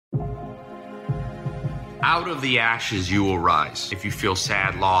Out of the ashes, you will rise. If you feel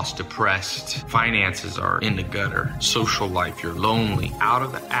sad, lost, depressed, finances are in the gutter, social life, you're lonely, out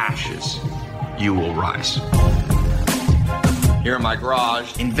of the ashes, you will rise. Here in my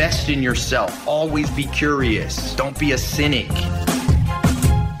garage, invest in yourself. Always be curious. Don't be a cynic.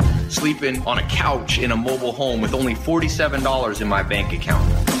 Sleeping on a couch in a mobile home with only $47 in my bank account.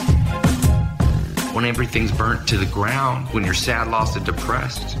 When everything's burnt to the ground, when you're sad, lost, and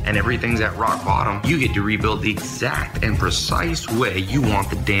depressed, and everything's at rock bottom, you get to rebuild the exact and precise way you want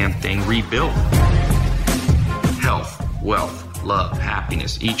the damn thing rebuilt. Health, wealth, love,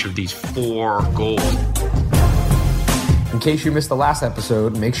 happiness, each of these 4 goals. In case you missed the last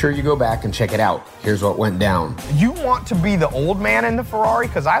episode, make sure you go back and check it out. Here's what went down. You want to be the old man in the Ferrari?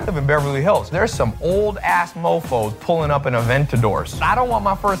 Because I live in Beverly Hills. There's some old-ass mofos pulling up in Aventadors. I don't want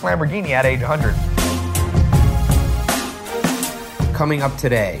my first Lamborghini at age 100. Coming up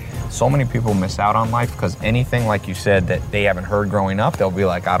today. So many people miss out on life because anything, like you said, that they haven't heard growing up, they'll be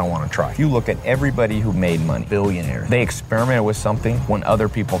like, I don't want to try. If you look at everybody who made money, billionaires, they experimented with something when other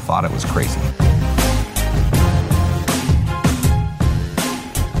people thought it was crazy.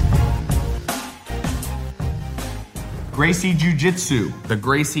 Gracie Jiu-Jitsu, the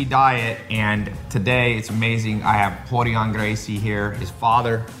Gracie diet, and today it's amazing. I have Rorion Gracie here. His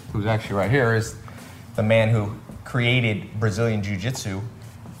father, who's actually right here, is the man who created Brazilian Jiu-Jitsu,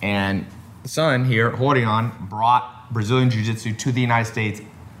 and the son here, Rorion, brought Brazilian Jiu-Jitsu to the United States,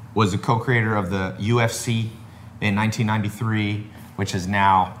 was the co-creator of the UFC in 1993, which is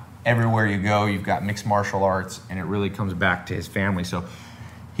now everywhere you go, you've got mixed martial arts, and it really comes back to his family. So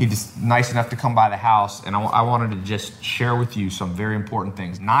he's nice enough to come by the house, and I wanted to just share with you some very important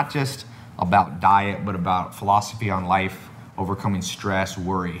things, not just about diet, but about philosophy on life, overcoming stress,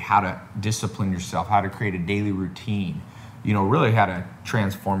 worry, how to discipline yourself, how to create a daily routine, you know, really how to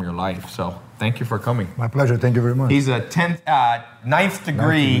transform your life. So thank you for coming. My pleasure. Thank you very much. He's a 9th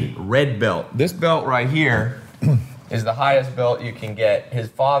degree red belt. This belt right here is the highest belt you can get. His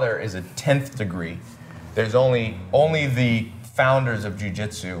father is a 10th degree. There's only the founders of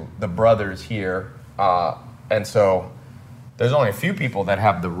jiu-jitsu, the brothers here, and so there's only a few people that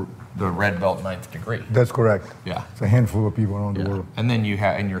have the red belt 9th degree. That's correct. Yeah. It's a handful of people around the world. And then you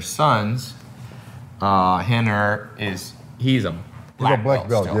have, and your sons, Henner he's a black belt,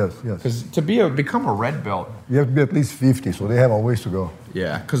 still. yes. Because to become a red belt, you have to be at least 50, so they have a ways to go.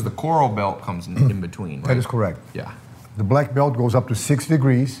 yeah, because the coral belt comes in between, right? That is correct. Yeah. The black belt goes up to 6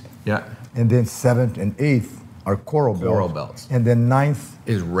 degrees, Yeah. and then 7th and 8th are coral belts. And then 9th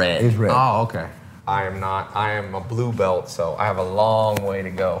Is red. Is red. Oh, okay. I am a blue belt, so I have a long way to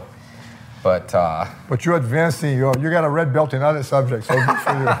go. But you're advancing. You got a red belt in other subjects, so good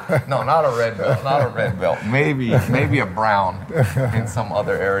for you. no, not a red belt. Not a red belt. Maybe a brown in some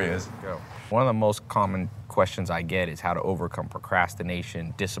other areas. One of the most common questions I get is how to overcome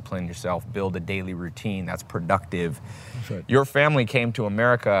procrastination, discipline yourself, build a daily routine that's productive. That's right. Your family came to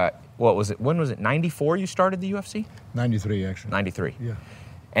America. What was it? When was it? 94 you started the UFC? 93, actually. 93. Yeah.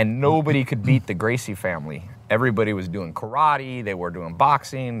 And nobody could beat the Gracie family. Everybody was doing karate, they were doing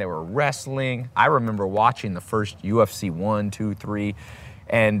boxing, they were wrestling. I remember watching the first UFC 1, 2, 3,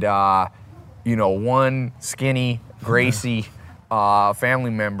 and one skinny Gracie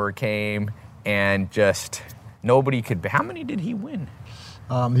family member came and just nobody could. How many did he win?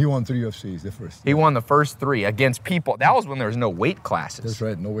 He won 3 UFCs, the first. He won the first 3 against people. That was when there was no weight classes. That's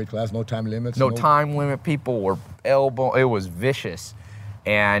right, no weight class, no time limits. No time limit. People were it was vicious.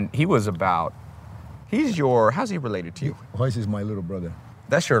 And he was how's he related to you? Royce is my little brother.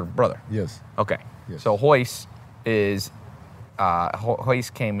 That's your brother? Yes. Okay. Yes. So Royce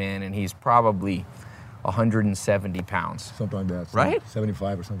came in and he's probably 170 pounds. Something like that. Right?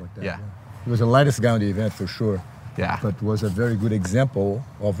 75 or something like that. Yeah. He was the lightest guy on the event for sure. Yeah. But was a very good example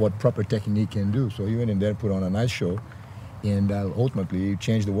of what proper technique can do. So he went in there and put on a nice show and ultimately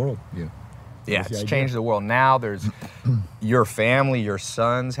changed the world. You know. Yeah, it's changed the world. Now there's your family, your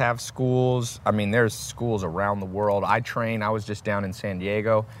sons have schools. I mean, there's schools around the world. I was just down in San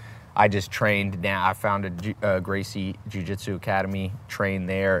Diego. I just trained now. I found a Gracie Jiu-Jitsu Academy, trained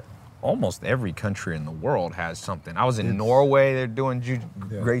there. Almost every country in the world has something. I was in Norway, they're doing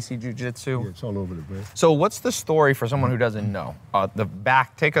Gracie Jiu-Jitsu. Yeah, it's all over the place. So what's the story for someone who doesn't know?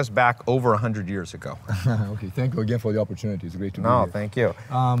 Take us back over 100 years ago. Okay, thank you again for the opportunity. It's great to be here. No, thank you.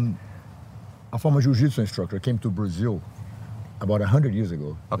 A former jiu-jitsu instructor came to Brazil about 100 years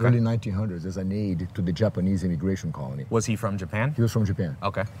ago, early 1900s, as an aide to the Japanese immigration colony. Was he from Japan? He was from Japan.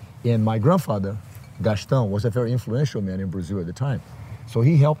 Okay. And my grandfather, Gaston, was a very influential man in Brazil at the time. So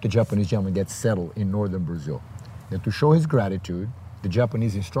he helped the Japanese gentleman get settled in northern Brazil. And to show his gratitude the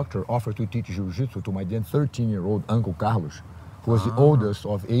Japanese instructor offered to teach jiu-jitsu to my then 13-year-old Uncle Carlos, who was the oldest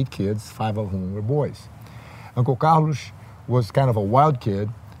of 8 kids, 5 of whom were boys. Uncle Carlos was kind of a wild kid,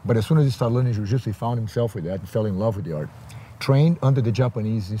 but as soon as he started learning jiu-jitsu, he found himself with that and fell in love with the art. Trained under the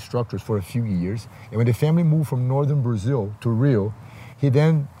Japanese instructors for a few years, and when the family moved from northern Brazil to Rio, he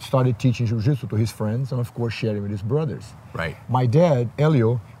then started teaching jiu-jitsu to his friends and, of course, sharing with his brothers. Right. My dad,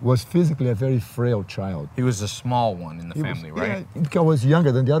 Elio, was physically a very frail child. He was the small one in the family, right? Yeah, he was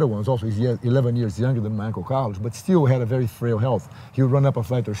younger than the other ones. Also, he's 11 years younger than my Uncle Carlos, but still had a very frail health. He would run up a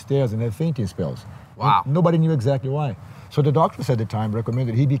flight of stairs and have fainting spells. Wow. And nobody knew exactly why. So the doctors at the time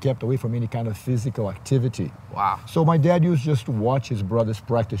recommended he be kept away from any kind of physical activity. Wow. So my dad used just to watch his brothers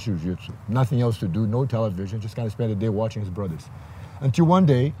practice jiu-jitsu. Nothing else to do, no television, just kind of spend the day watching his brothers. Until one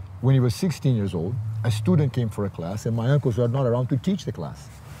day, when he was 16 years old, a student came for a class and my uncles were not around to teach the class.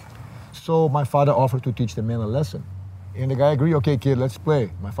 So my father offered to teach the men a lesson. And the guy agreed, okay, kid, let's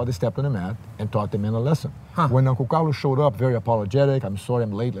play. My father stepped on the mat and taught the men a lesson. When Uncle Carlos showed up, very apologetic, I'm sorry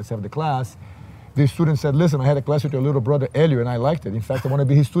I'm late, let's have the class. The student said, listen, I had a class with your little brother Elio and I liked it. In fact, I want to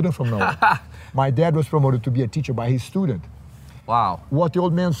be his student from now on. My dad was promoted to be a teacher by his student. Wow. What the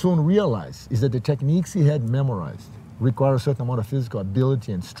old man soon realized is that the techniques he had memorized require a certain amount of physical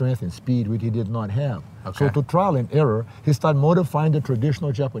ability and strength and speed, which he did not have. Okay. So to trial and error, he started modifying the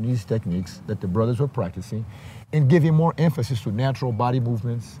traditional Japanese techniques that the brothers were practicing and giving more emphasis to natural body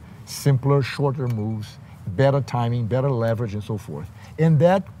movements, simpler, shorter moves, better timing, better leverage, and so forth. And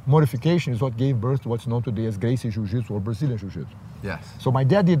that modification is what gave birth to what's known today as Gracie Jiu-Jitsu or Brazilian Jiu-Jitsu. Yes. So my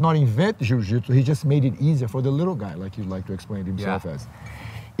dad did not invent Jiu-Jitsu, he just made it easier for the little guy, like you'd like to explain himself as.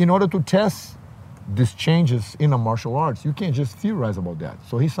 In order to test these changes in the martial arts, you can't just theorize about that.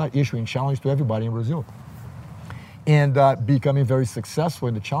 So he started issuing challenges to everybody in Brazil. And becoming very successful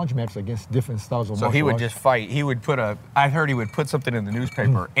in the challenge matches against different styles of martial arts. So he would just fight. He would I've heard he would put something in the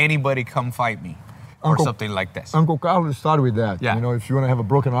newspaper, anybody come fight me. Or something like this. Uncle Carlos started with that. Yeah. You know, if you want to have a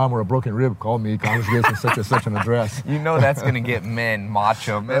broken arm or a broken rib, call me. Carlos Gracie, such and such an address. You know that's going to get men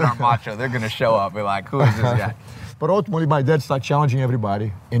macho. Men are macho. They're going to show up and be like, who is this guy? But ultimately, my dad started challenging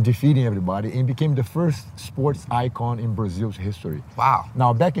everybody and defeating everybody and became the first sports icon in Brazil's history. Wow.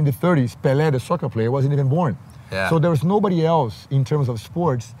 Now, back in the 30s, Pelé, the soccer player, wasn't even born. Yeah. So there was nobody else in terms of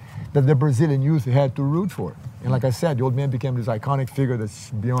sports that the Brazilian youth had to root for. And like I said, the old man became this iconic figure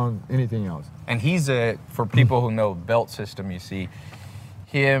that's beyond anything else. And he's for people who know belt system, you see,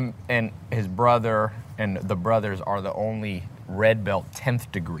 him and his brother and the brothers are the only red belt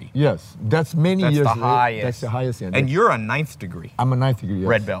 10th degree. Yes, that's many That's years the later. highest. That's the highest. And you're a 9th degree. I'm a 9th degree, yes.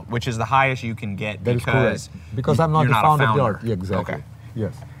 Red belt, which is the highest you can get That is because correct. Because I'm not you're the founder of the founder. art. Yeah, exactly. Okay.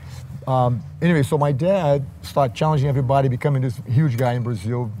 Yes. Anyway, so my dad started challenging everybody, becoming this huge guy in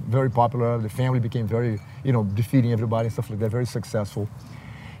Brazil, very popular. The family became very, defeating everybody and stuff like that, very successful.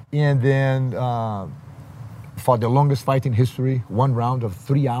 And then fought the longest fight in history, one round of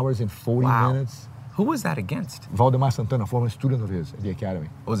 3 hours and 40 minutes. Who was that against? Valdemar Santana, former student of his at the academy.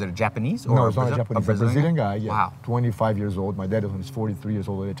 Was it a Japanese? Or No, it's not a Japanese, a Brazilian guy. Yeah, Wow. 25 years old. My dad was 43 years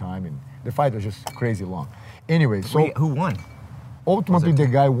old at the time, and the fight was just crazy long. Anyway, so Who won? ultimately the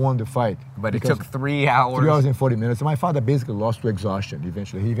guy won the fight. But it because took 3 hours. 3 hours and 40 minutes. And my father basically lost to exhaustion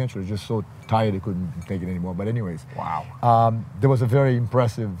eventually. He eventually was just so tired he couldn't take it anymore. But anyways, Wow. there was a very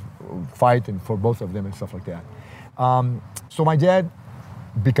impressive fight and for both of them and stuff like that. So my dad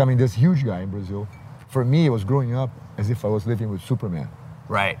becoming this huge guy in Brazil, for me, it was growing up as if I was living with Superman.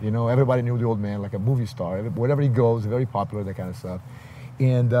 Right. You know, everybody knew the old man like a movie star. Wherever he goes, very popular, that kind of stuff.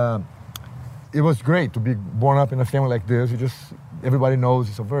 And it was great to be born up in a family like this. Everybody knows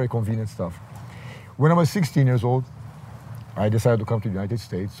it's a very convenient stuff. When I was 16 years old, I decided to come to the United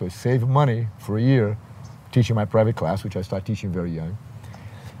States. So I saved money for a year teaching my private class, which I started teaching very young.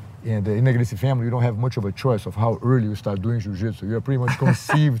 And in the Gracie family, you don't have much of a choice of how early you start doing jiu-jitsu. You're pretty much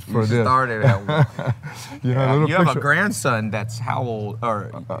conceived for this. You started at You know, you have a grandson that's how old?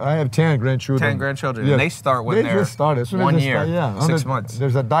 Or I have 10 grandchildren. 10 grandchildren. Yes. And they start when they they're just started. As soon as 1 they year, start, 6 months.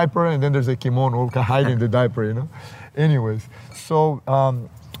 There's a diaper and then there's a kimono hiding the diaper, Anyways, so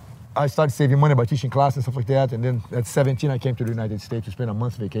I started saving money by teaching classes and stuff like that. And then at 17, I came to the United States to spend a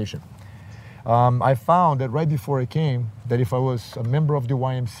month's vacation. I found that right before I came, that if I was a member of the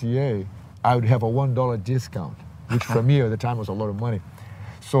YMCA, I would have a $1 discount, which for me at the time was a lot of money.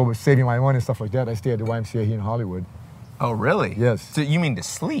 So saving my money and stuff like that, I stayed at the YMCA here in Hollywood. Oh, really? Yes. So you mean to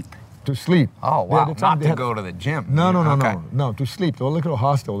sleep? To sleep. Oh, wow. At the time, Not to go to the gym. No, to sleep. They were like a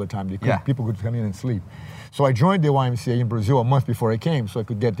hostel all the time. People could come in and sleep. So I joined the YMCA in Brazil a month before I came so I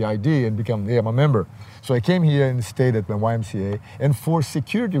could get the ID and become a member. So I came here and stayed at the YMCA. And for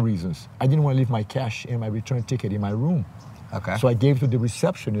security reasons, I didn't want to leave my cash and my return ticket in my room. Okay. So I gave it to the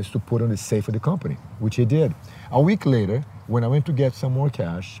receptionist to put on the safe of the company, which he did. A week later, when I went to get some more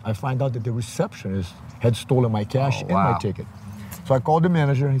cash, I find out that the receptionist had stolen my cash and my ticket. So I called the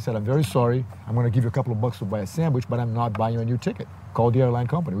manager and he said, I'm very sorry. I'm going to give you a couple of bucks to buy a sandwich, but I'm not buying you a new ticket. Call the airline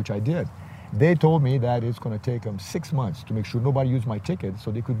company, which I did. They told me that it's going to take them 6 months to make sure nobody used my ticket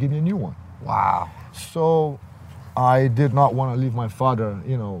so they could give me a new one. Wow. So I did not want to leave my father,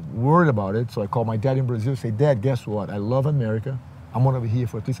 worried about it. So I called my dad in Brazil and said, Dad, guess what? I love America. I'm going to be here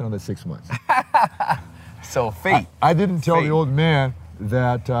for at least another 6 months. So fate. I didn't tell the old man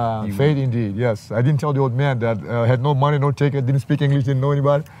that, fate indeed, yes. I didn't tell the old man that had no money, no ticket, didn't speak English, didn't know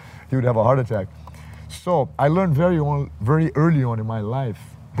anybody. He would have a heart attack. So I learned very early on in my life.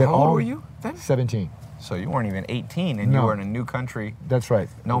 That How old were you then? 17. So you weren't even 18 and you were in a new country. That's right.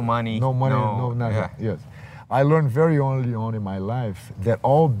 No money. No money, no nothing. Yeah. Yes. I learned very early on in my life that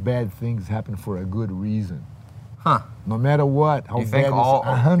all bad things happen for a good reason. Huh. No matter what, how You bad think it is, all-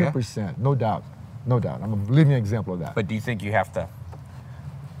 100%, no doubt. No doubt. I'm a living example of that. But do you think you have to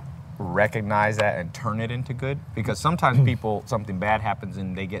recognize that and turn it into good? Because sometimes people, something bad happens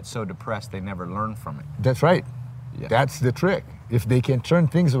and they get so depressed they never learn from it. That's right. Yeah. That's the trick. If they can turn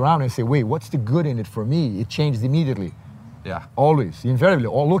things around and say, wait, what's the good in it for me? It changed immediately. Yeah. Always, invariably.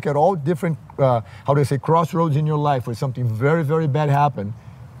 Or look at all different, crossroads in your life where something very, very bad happened.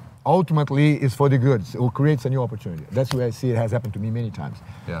 Ultimately, it's for the good. It creates a new opportunity. That's the way I see it. Has happened to me many times.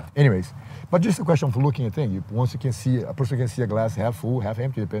 Yeah. Anyways, but just a question of looking at things. Once a person can see a glass half full, half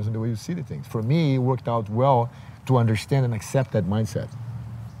empty, depends on the way you see the things. For me, it worked out well to understand and accept that mindset.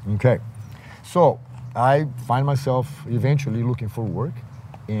 Okay. So I find myself eventually looking for work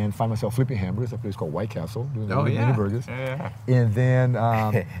and find myself flipping hamburgers at a place called White Castle, doing mini burgers. Yeah. And then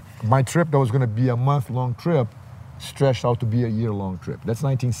my trip that was going to be a month-long trip stretched out to be a year-long trip. That's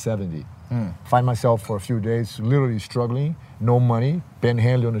 1970. Find myself for a few days literally struggling, no money,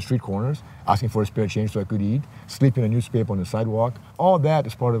 panhandling on the street corners, asking for a spare change so I could eat, sleeping in a newspaper on the sidewalk. All that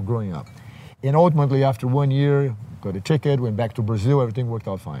is part of growing up. And ultimately, after 1 year, got a ticket, went back to Brazil, everything worked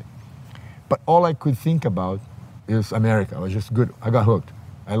out fine. But all I could think about is America. I was just good. I got hooked.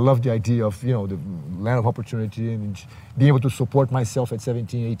 I loved the idea of, the land of opportunity and being able to support myself at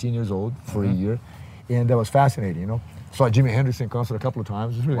 17, 18 years old for a year. And that was fascinating, Saw Jimi Hendrix in concert a couple of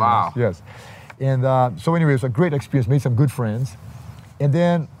times. It was really nice. Yes. And so anyway, it was a great experience, made some good friends. And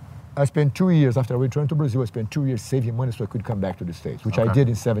then I spent 2 years, after I returned to Brazil, I spent 2 years saving money so I could come back to the States, which I did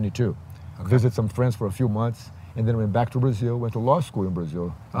in 72. Visit some friends for a few months, and then went back to Brazil, went to law school in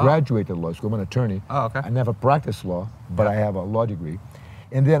Brazil, graduated law school, I'm an attorney. Oh, okay. I never practiced law, but I have a law degree.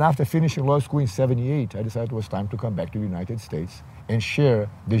 And then after finishing law school in 78, I decided it was time to come back to the United States and share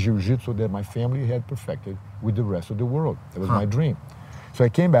the jiu-jitsu that my family had perfected with the rest of the world. That was my dream. So I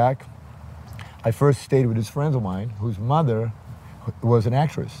came back. I first stayed with these friends of mine whose mother was an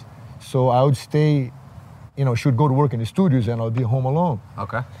actress. So I would stay, she would go to work in the studios and I would be home alone.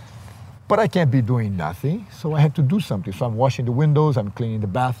 Okay. But I can't be doing nothing, so I had to do something. So I'm washing the windows, I'm cleaning the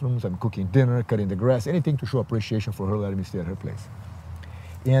bathrooms, I'm cooking dinner, cutting the grass, anything to show appreciation for her letting me stay at her place.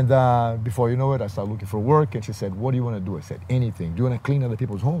 And before you know it, I started looking for work, and she said, what do you want to do? I said, anything. Do you want to clean other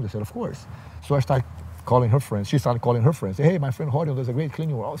people's homes? I said, of course. So I started calling her friends. She started calling her friends. Say, hey, my friend Jorge does a great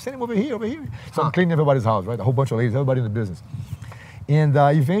cleaning work. Oh, send him over here, over here. So I'm cleaning everybody's house, right? A whole bunch of ladies, everybody in the business. And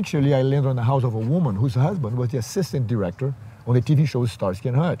eventually I landed on the house of a woman whose husband was the assistant director on the TV show Starsky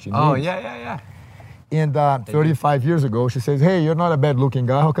and Hutch. Oh, yeah. And 35 years ago, she says, hey, you're not a bad-looking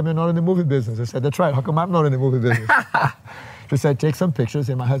guy. How come you're not in the movie business? I said, that's right. How come I'm not in the movie business? She said, take some pictures,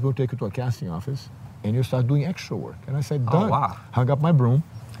 and my husband will take you to a casting office, and you start doing extra work. And I said, done. Oh, wow. Hung up my broom,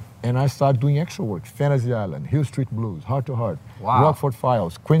 and I started doing extra work. Fantasy Island, Hill Street Blues, Heart to Heart, Wow. Rockford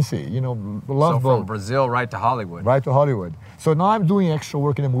Files, Quincy, Love So Boat. from Brazil right to Hollywood. Right to Hollywood. So now I'm doing extra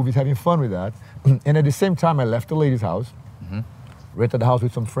work in the movies, having fun with that. And at the same time, I left the lady's house, rented the house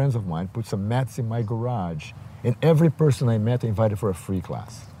with some friends of mine, put some mats in my garage, and every person I met I invited for a free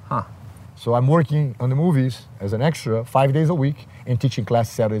class. Huh. So I'm working on the movies as an extra 5 days a week and teaching class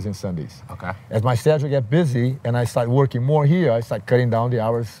Saturdays and Sundays. Okay. As my schedule get busy and I start working more here, I start cutting down the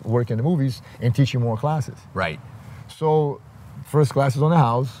hours working in the movies and teaching more classes. Right. So first class is on the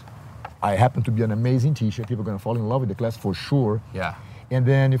house. I happen to be an amazing teacher. People are going to fall in love with the class for sure. Yeah. And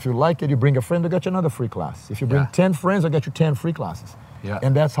then if you like it, you bring a friend, they'll get you another free class. If you bring 10 friends, I'll get you 10 free classes. Yeah.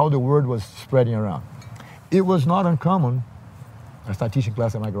 And that's how the word was spreading around. It was not uncommon. I started teaching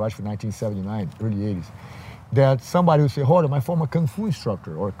class in my garage for 1979, early 80s. That somebody would say, Jorge, my former Kung Fu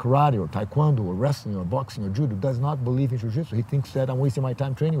instructor, or karate, or taekwondo, or wrestling, or boxing, or judo, does not believe in jiu-jitsu. He thinks that I'm wasting my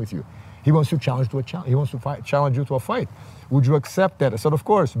time training with you. He wants to challenge to a challenge. He wants to challenge you to a fight. Would you accept that? I said, of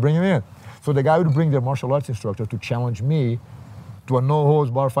course, bring him in. So the guy would bring their martial arts instructor to challenge me to a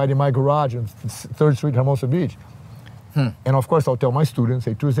no-holds-bar fight in my garage on 3rd Street, Hermosa Beach. And of course, I'll tell my students,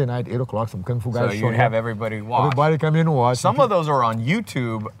 say Tuesday night, 8 o'clock, some Kung Fu guys So showing you'd have up. everybody watch. Everybody come in and watch. Some of those are on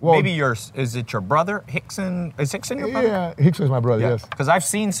YouTube. Well- Maybe is it your brother, Hickson? Is Hickson your brother? Yeah, Hicks was my brother, yes. Because I've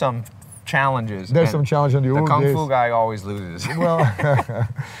seen some challenges. There's and some challenge in the old Kung days. Fu guy always loses. Well,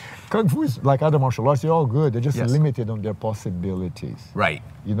 Kung Fu is like other martial arts, they're all good. They're just Yes. limited on their possibilities. Right.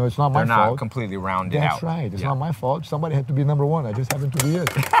 You know, it's not They're my not fault. completely rounded That's out. right. It's Yeah. not my fault. Somebody had to be number one. I just happened to be it.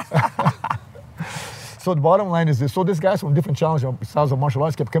 So the bottom line is this. So these guys from different styles of martial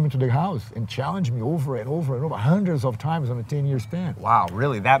arts kept coming to the house and challenged me over and over and over, hundreds of times on a 10-year span. Wow,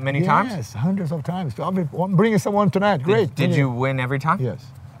 really? That many times? Yes, hundreds of times. I'm bringing someone tonight. Great. Did you win every time? Yes.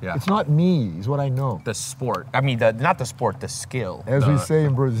 Yeah. It's not me. It's what I know. The sport. I mean, not the sport, the skill. As we say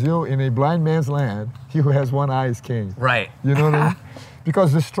in Brazil, in a blind man's land, he who has one eye is king. Right. You know what I mean?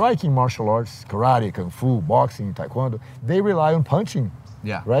 Because the striking martial arts, karate, kung fu, boxing, taekwondo, they rely on punching.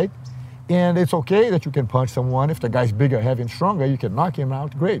 Yeah. Right? And it's okay that you can punch someone. If the guy's bigger, heavier, and stronger, you can knock him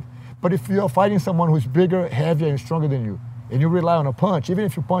out, great. But if you're fighting someone who's bigger, heavier, and stronger than you, and you rely on a punch, even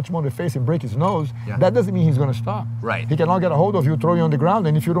if you punch him on the face and break his nose, Yeah. that doesn't mean he's going to stop. Right. He cannot get a hold of you, throw you on the ground,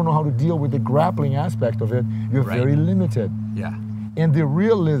 and if you don't know how to deal with the grappling aspect of it, you're Right. very limited. Yeah. And the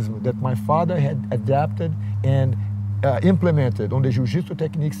realism that my father had adapted and implemented on the jiu-jitsu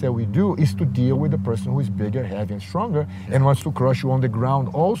techniques that we do is to deal with the person who is bigger, heavier, and stronger, and wants to crush you on the ground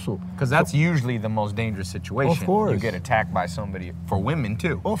also. Because that's usually the most dangerous situation. Of course. You get attacked by somebody, for women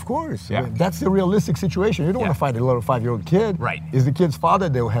too. Of course. Yeah. That's the realistic situation. You don't Yeah. want to fight a little 5-year-old kid. Right. It's the kid's father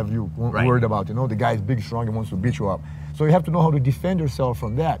they'll have you Right. worried about. You know, the guy's big, strong, and wants to beat you up. So you have to know how to defend yourself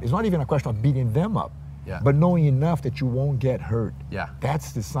from that. It's not even a question of beating them up, Yeah. but knowing enough that you won't get hurt. Yeah.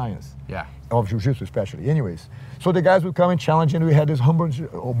 That's the science. Yeah. Of jiu-jitsu especially. Anyways, so the guys would come and challenge, and we had this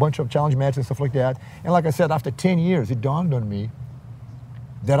a bunch of challenge matches and stuff like that. And like I said, after 10 years, it dawned on me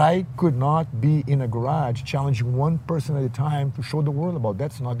that I could not be in a garage challenging one person at a time to show the world about.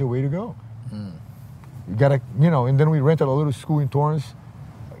 That's not the way to go. You gotta, and then we rented a little school in Torrance,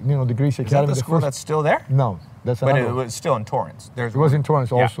 the Gracie Is that Academy. the school that's still there? No, that's But another it one. was still in Torrance. It was in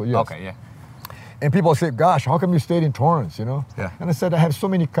Torrance also, yes. Okay, yeah. And people say, gosh, how come you stayed in Torrance, Yeah. And I said, I have so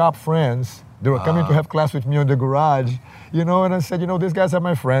many cop friends. They were coming to have class with me in the garage, and I said, these guys are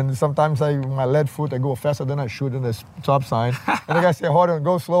my friends. Sometimes my lead foot, I go faster than I should in the stop sign. And the guy said, hold on,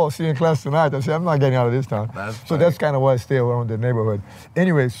 go slow, I'll see you in class tonight. I said, I'm not getting out of this town. So that's kind of why I stay around the neighborhood.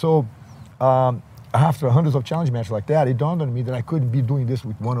 Anyway, so after hundreds of challenge matches like that, it dawned on me that I couldn't be doing this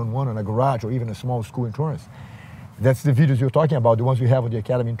with one-on-one in a garage or even a small school in Torrance. That's the videos you're talking about, the ones we have on the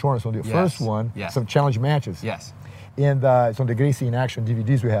Academy in Torrance. On the first one, some challenge matches. Yes. And it's on the Gracie in Action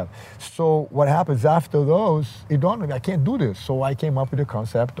DVDs we have. So what happens after those, it dawned on me, I can't do this. So I came up with the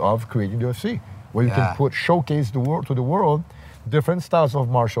concept of creating the UFC, where you can showcase to the world different styles of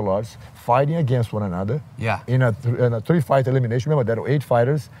martial arts, fighting against one another. Yeah. In a 3-fight elimination. Remember, there are 8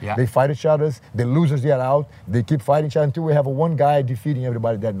 fighters. Yeah. They fight each other. The losers get out. They keep fighting each other until we have one guy defeating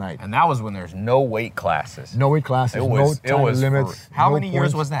everybody that night. And that was when there's no weight classes. No weight classes, no time limits. How no many years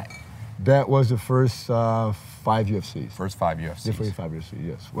points. was that? That was the first 5 UFCs. First 5 UFCs. The first 5 UFC,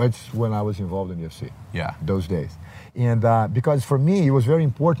 yes. That's when I was involved in UFC. Yeah. Those days. And because for me, it was very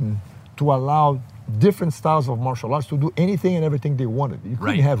important to allow different styles of martial arts to do anything and everything they wanted. You couldn't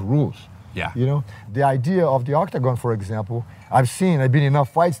Right. have rules. Yeah. The idea of the octagon, for example, I've been in enough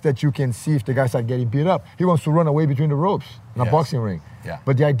fights that you can see if the guy starts getting beat up. He wants to run away between the ropes in a Yes. boxing ring. Yeah.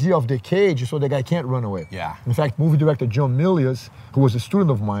 But the idea of the cage is so the guy can't run away. Yeah. In fact, movie director John Milius, who was a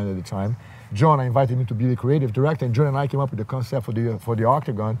student of mine at the time, John, I invited him to be the creative director, and John and I came up with the concept for the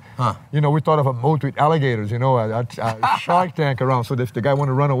octagon. Huh. We thought of a moat with alligators, a shark tank around, so that if the guy want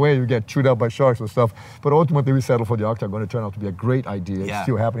to run away, you get chewed up by sharks and stuff. But ultimately, we settled for the octagon. It turned out to be a great idea. Yeah. It's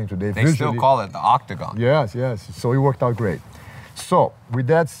still happening today. They still call it the octagon. Yes. So it worked out great. So with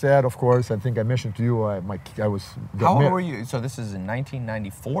that said, of course, I think I mentioned to you, I was. How old were you? So this is in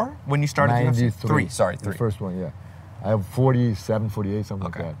 1994 when you started the UFC? 93. Three. The first one, yeah. I have 47, 48, something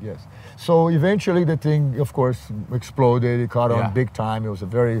Okay. like that, yes. So eventually the thing, of course, exploded. It caught Yeah. on big time. It was a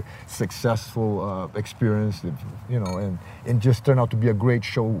very successful experience, and just turned out to be a great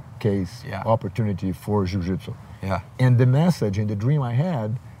showcase Yeah. opportunity for Jiu-Jitsu. Yeah. And the message and the dream I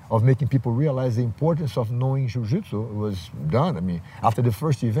had of making people realize the importance of knowing Jiu-Jitsu was done. I mean, after the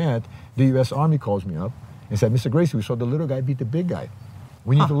first event, the U.S. Army calls me up and said, Mr. Gracie, we saw the little guy beat the big guy.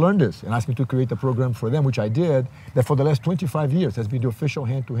 We need to learn this, and asked me to create a program for them, which I did, that for the last 25 years has been the official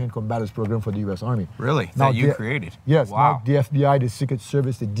hand-to-hand combatives program for the U.S. Army. Really? Now That you created? Yes. Wow. Now the FBI, the Secret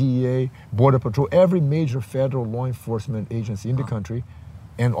Service, the DEA, Border Patrol, every major federal law enforcement agency in the country,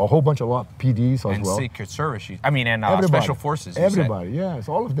 and a whole bunch of PDs as And well. Secret Service, and Everybody. Special Forces. you said. Everybody, yes.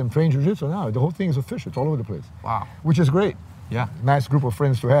 All of them train jiu-jitsu now. The whole thing is official. It's all over the place. Wow. Which is great. Yeah. Nice group of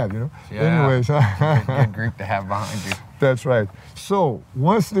friends to have, Yeah. Anyways. Good group to have behind you. That's right. So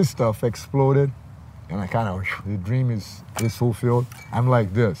once this stuff exploded, and I kind of, the dream is fulfilled, I'm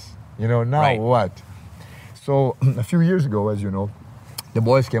like this. Now Right. what? So a few years ago, as you know, the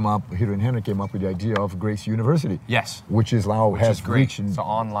boys came up, Hiro and Henry came up with the idea of Gracie University. Yes. Which is now Which has is great. reached. It's an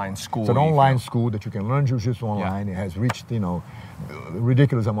online school. It's an you online feel. school that you can learn jiu-jitsu online. It has reached, a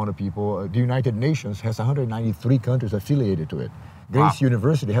ridiculous amount of people. The United Nations has 193 countries affiliated to it. Wow. Gracie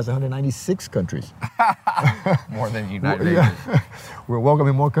University has 196 countries. More than United Yeah. Nations. We're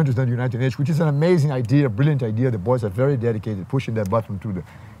welcoming more countries than the United Nations, which is an amazing idea, a brilliant idea. The boys are very dedicated, pushing that button to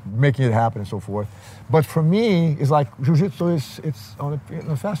making it happen and so forth. But for me, it's like jiu-jitsu it's on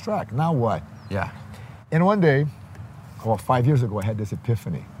a fast track. Now what? Yeah. And one day, about 5 years ago, I had this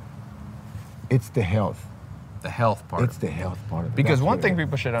epiphany. It's the health. The health part. It's the health part of it. Because That's one what thing it is.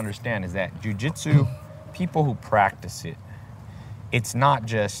 people should understand is that jiu-jitsu, people who practice it, it's not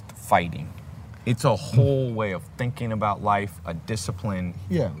just fighting. It's a whole way of thinking about life, a discipline.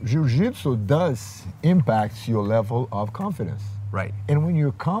 Yeah, jiu-jitsu does impact your level of confidence. Right. And when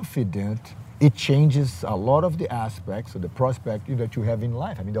you're confident, it changes a lot of the aspects of the prospect that you have in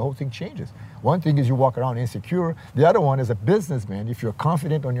life. I mean, the whole thing changes. One thing is you walk around insecure. The other one, as a businessman, if you're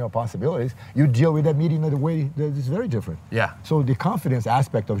confident on your possibilities, you deal with that meeting in a way that is very different. Yeah. So the confidence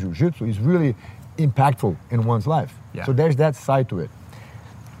aspect of jiu-jitsu is really impactful in one's life. Yeah. So there's that side to it.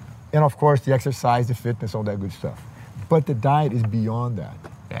 And of course, the exercise, the fitness, all that good stuff. But the diet is beyond that.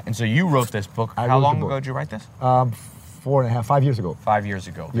 Yeah. And so you wrote this book. I How wrote the long book. ago did you write this? 5 years ago. 5 years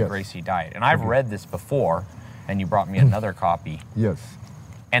ago, The Yes. Gracie Diet. And I've read this before, and you brought me another copy. Yes.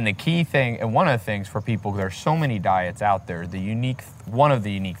 And the key thing, and one of the things for people, there's so many diets out there. One of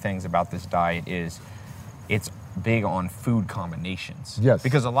the unique things about this diet is it's big on food combinations. Yes.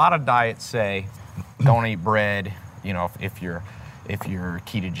 Because a lot of diets say, don't eat bread. If you're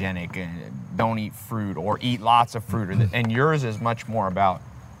ketogenic, don't eat fruit or eat lots of fruit. And yours is much more about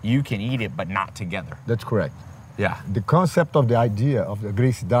you can eat it, but not together. That's correct. Yeah. The concept of the idea of the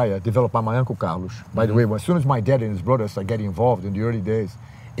Gracie diet developed by my Uncle Carlos. By the way, as soon as my dad and his brothers started getting involved in the early days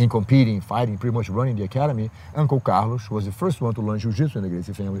in competing, fighting, pretty much running the academy, Uncle Carlos was the first one to learn jiu-jitsu in the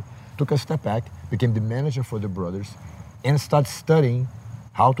Gracie family, took a step back, became the manager for the brothers, and started studying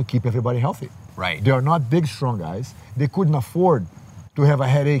how to keep everybody healthy. Right. They are not big, strong guys. They couldn't afford to have a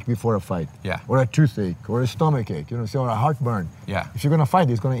headache before a fight. Yeah. Or a toothache, or a stomachache, or a heartburn. Yeah. If you're going to fight,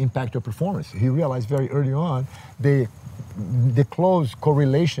 it's going to impact your performance. He realized very early on the close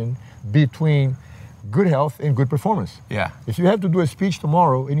correlation between good health and good performance. Yeah. If you have to do a speech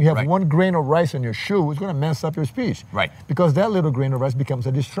tomorrow and you have Right. 1 grain of rice in your shoe, it's going to mess up your speech. Right. Because that little grain of rice becomes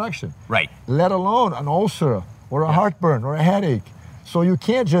a distraction. Right. Let alone an ulcer or a heartburn or a headache. So you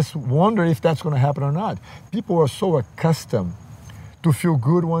can't just wonder if that's going to happen or not. People are so accustomed to feel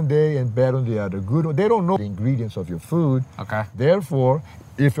good one day and bad on the other. They don't know the ingredients of your food. Okay. Therefore,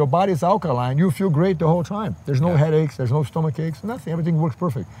 if your body is alkaline, you feel great the whole time. There's no Yeah. headaches, there's no stomach aches, nothing. Everything works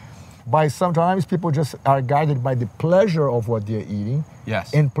perfect. By sometimes people just are guided by the pleasure of what they're eating.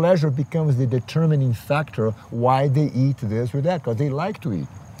 Yes. And pleasure becomes the determining factor why they eat this or that, because they like to eat.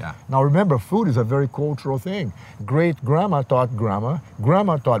 Yeah. Now remember, food is a very cultural thing. Great grandma taught grandma,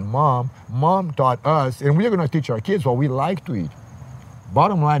 grandma taught mom, mom taught us, and we're going to teach our kids what we like to eat.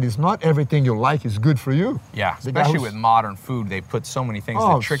 Bottom line is not everything you like is good for you. Yeah. The guy Especially who's- with modern food, they put so many things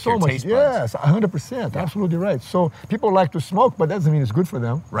that trick your taste buds. Yes, 100%, absolutely right. So people like to smoke, but that doesn't mean it's good for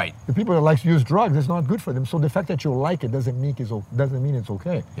them. Right. The people that like to use drugs, it's not good for them. So the fact that you like it doesn't mean it's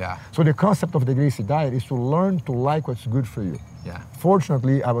okay. Yeah. So the concept of the Gracie diet is to learn to like what's good for you. Yeah.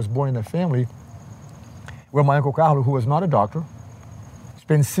 Fortunately, I was born in a family where my Uncle Carlos, who was not a doctor,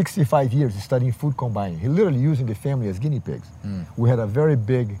 spent 65 years studying food combining. He literally using the family as guinea pigs. We had a very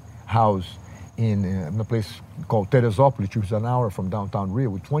big house in a place called Teresópolis, which is an hour from downtown Rio,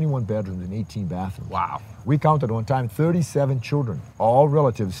 with 21 bedrooms and 18 bathrooms. Wow. We counted one time 37 children, all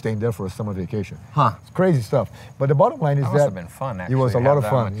relatives staying there for a summer vacation. Huh. It's crazy stuff. But the bottom line is That must have been fun, It was a actually, lot have of that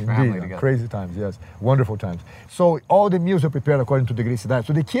fun, much family indeed. together. Crazy times, yes. Wonderful times. So all the meals were prepared according to the Gracie diet.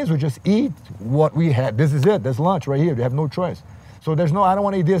 So the kids would just eat what we had. This is it. There's lunch right here. They have no choice. So I don't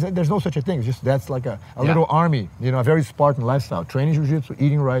want to eat this. There's no such a thing. It's just that's like a little army, a very Spartan lifestyle. Training jiu-jitsu,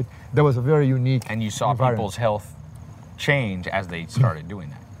 eating right. That was a very unique And you saw environment. people's health change as they started doing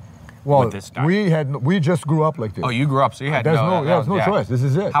that? Well, with this diet? we just grew up like this. Oh, you grew up, so you had There's no choice. This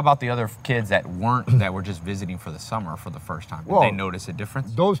is it. How about the other kids that were just visiting for the summer for the first time? Did they notice a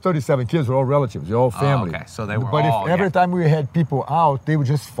difference? Those 37 kids were all relatives. They're all family. Okay, so they were But all, if every time we had people out, they would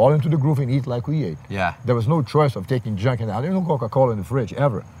just fall into the groove and eat like we ate. Yeah. There was no choice of taking junk and out. There's no Coca-Cola in the fridge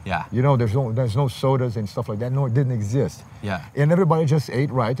ever. Yeah. You know, there's no sodas and stuff like that. No, it didn't exist. Yeah. And everybody just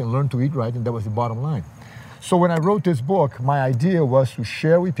ate right and learned to eat right, and that was the bottom line. So when I wrote this book, my idea was to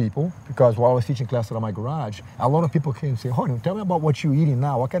share with people, because while I was teaching classes out of my garage, a lot of people came and say, "Honey, tell me about what you're eating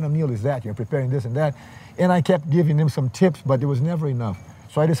now. What kind of meal is that? You're preparing this and that." And I kept giving them some tips, but it was never enough.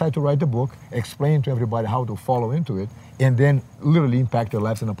 So I decided to write the book, explain to everybody how to follow into it, and then literally impact their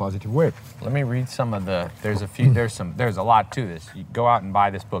lives in a positive way. Let me read some of the, there's a lot to this. You go out and buy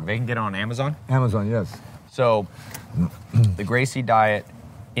this book. They can get it on Amazon? Amazon, yes. So, the Gracie diet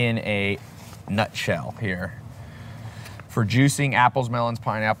in a nutshell here. For juicing, apples, melons,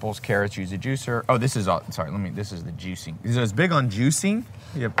 pineapples, carrots, use a juicer. Oh, this is this is the juicing. So it's big on juicing.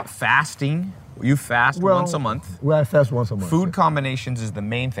 You have fasting. You fast once a month. Well, I fast once a month. Food combinations is the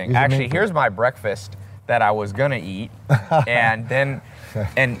main thing. Is the Actually, main thing. here's my breakfast that I was gonna eat, and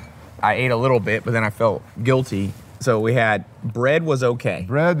I ate a little bit, but then I felt guilty. So we had bread was okay.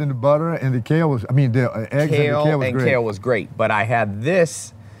 Bread and the butter and the kale was, the eggs and the kale was great. Kale was great, but I had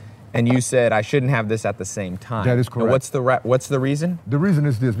this, and you said I shouldn't have this at the same time. That is correct. Now, what's the reason? The reason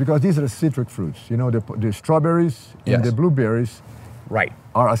is this, because these are citric fruits. You know, the strawberries and Yes. the blueberries Right.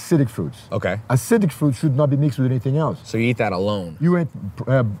 are acidic fruits. Okay. Acidic fruits should not be mixed with anything else. So you eat that alone. You eat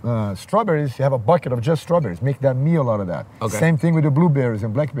strawberries, you have a bucket of just strawberries. Make that meal out of that. Okay. Same thing with the blueberries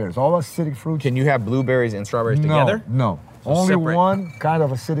and blackberries. All acidic fruits. Can you have blueberries and strawberries together? No. So Only separate. one kind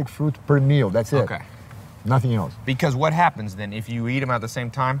of acidic fruit per meal. That's it. Okay. Nothing else. Because what happens then if you eat them at the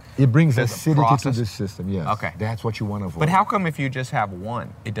same time? It brings There's a acidity process. to the system, yes. Okay. That's what you want to avoid. But how come if you just have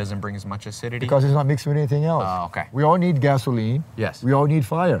one, it doesn't bring as much acidity? Because it's not mixed with anything else. Oh, okay. We all need gasoline. Yes. We all need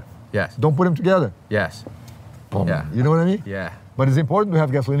fire. Yes. Don't put them together. Yes. Boom. Yeah. You know what I mean? Yeah. But it's important to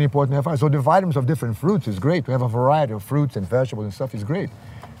have gasoline, important to have fire. So the vitamins of different fruits is great. To have a variety of fruits and vegetables and stuff is great.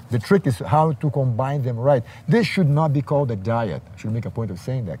 The trick is how to combine them right. This should not be called a diet. I should make a point of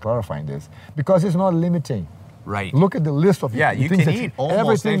saying that, clarifying this, because it's not limiting. Right. Look at the list of Yeah, you things can that eat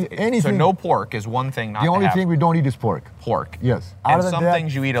almost anything. So no pork is one thing not The to only have. thing we don't eat is pork. Pork. Yes. And Other than some that-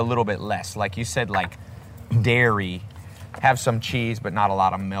 things you eat a little bit less. Like you said, like dairy, have some cheese, but not a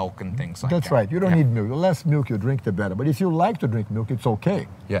lot of milk and things like that. That's right. You don't Yeah. need milk. The less milk you drink, the better. But if you like to drink milk, it's okay.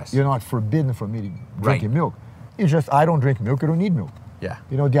 Yes. You're not forbidden from eating, drinking Right. milk. It's just, I don't drink milk, you don't need milk. Yeah.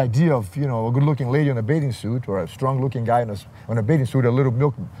 You know, the idea of, a good-looking lady in a bathing suit or a strong-looking guy on a bathing suit, a little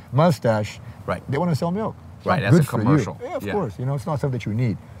milk mustache, Right. they want to sell milk. It's Right, not that's good a for you. commercial. Yeah, of Yeah. course. It's not something that you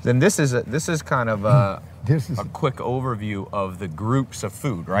need. Then this is kind of a This is quick overview of the groups of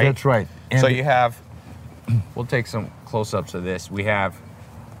food, right? That's right. So And you have, we'll take some close-ups of this. We have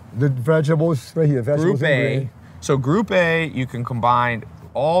the vegetables right here, vegetables Group and A. grain. So Group A, you can combine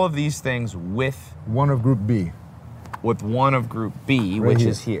all of these things with One of Group B. one of Group B, Right which here.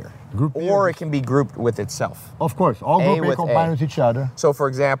 is here. Group B Or or it can be grouped with itself. Of course, all A Group A with combine A. with each other. So for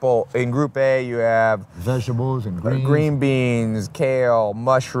example, in Group A, you have Vegetables and greens. green beans, kale,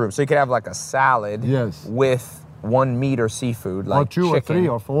 mushrooms. So you could have like a salad Yes. with one meat or seafood, like or two chicken. or three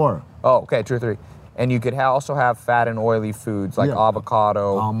or four. Oh, okay, 2 or 3. And you could also have fat and oily foods like Yeah.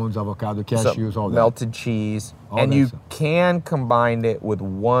 avocado, Almonds, avocado, some cashews, all that. melted cheese. All and that you stuff. can combine it with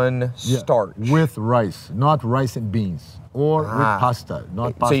one Yeah, starch. with rice, not rice and beans, or with pasta,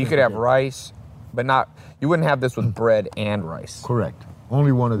 not pasta. So you and could have potato. rice, but you wouldn't have this with bread and rice. Correct.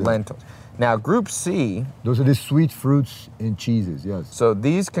 Only one of them. Lentils. Now, Group C, Those are the sweet fruits and cheeses. Yes. so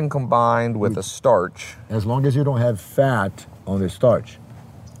these can combine with a starch. As long as you don't have fat on the starch,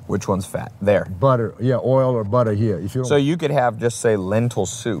 Which one's fat? There. butter, oil or butter here. If you don't, So you could have just say lentil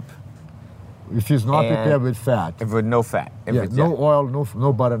soup if it's not and- prepared with fat, if with no fat. If yeah, it's, no oil,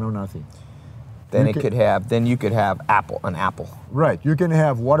 no butter, no nothing. then you you could have an apple. Right. You can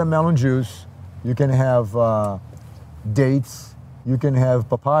have watermelon juice. You can have dates. You can have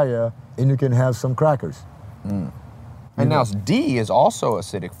papaya, and you can have some crackers. And now D is also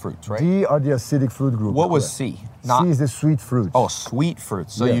acidic fruits, right? D are the acidic fruit group. What was correct. C? C is the sweet fruits. Oh, sweet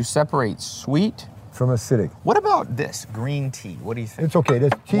fruits. So Yeah. you separate sweet. From acidic. What about this green tea? What do you think? It's okay.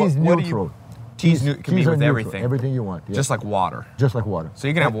 Tea is What do you- neutral. Tea's can be Teas are with neutral. everything. Everything you want. Yeah. Just like water. Just like water. So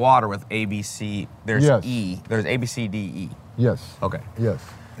you can have water with A, B, C. There's Yes. E. There's A, B, C, D, E. Yes. Okay. Yes.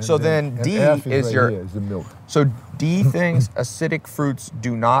 So then and D F is right your here, is the milk. So D things, acidic fruits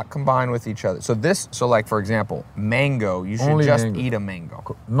do not combine with each other. So like for example, mango, you should Only just mango. eat a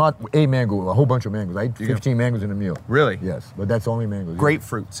mango. Not a mango, a whole bunch of mangoes. I eat 15 mangoes in a meal. Really? Yes, but that's only mangoes.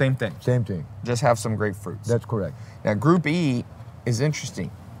 Grapefruit, same thing. Same thing. Just have some grapefruits. That's correct. Now group E is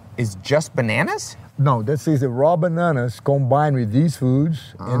interesting. Is just bananas? No, that says that raw bananas combine with these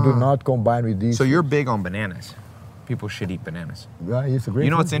foods and do not combine with these. So you're big on bananas. People should eat bananas. Yeah, it's a great. You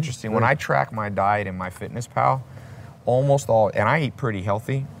know food. what's interesting? When I track my diet in MyFitnessPal, almost all, and I eat pretty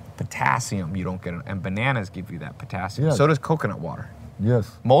healthy, potassium you don't get, and bananas give you that potassium. Yeah. So does coconut water.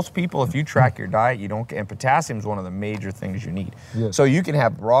 Yes. Most people, if you track your diet, you don't get, and potassium is one of the major things you need. Yes. So you can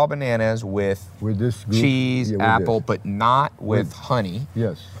have raw bananas with With this cheese, yeah, with apple, this. but not with honey.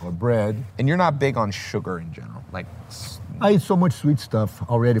 Yes, or bread. And you're not big on sugar in general. Like, I eat so much sweet stuff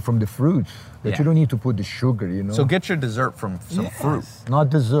already from the fruits that Yeah. you don't need to put the sugar, you know. so get your dessert from some fruit.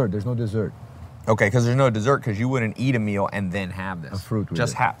 Not dessert. There's no dessert. Okay, because there's no dessert because you wouldn't eat a meal and then have this. A fruit with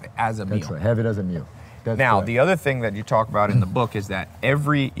Just it. have it as a That's meal. right. Have it as a meal. That's Now, correct. the other thing that you talk about in the book is that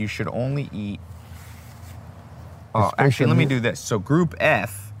you should only eat. Actually, let me do this. So, group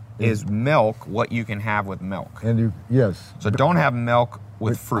F is milk, what you can have with milk. And you, yes. So, don't have milk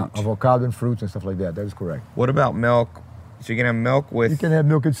with fruit. Avocado and fruits and stuff like that. That is correct. What about milk? So, you can have milk with You can have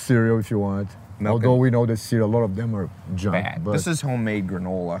milk and cereal if you want. Milk Although and- we know that cereal, a lot of them are junk. bad. But This is homemade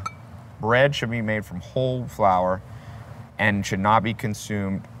granola. Bread should be made from whole flour and should not be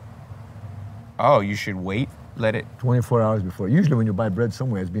consumed. Oh, you should wait. Let it 24 hours before. Usually when you buy bread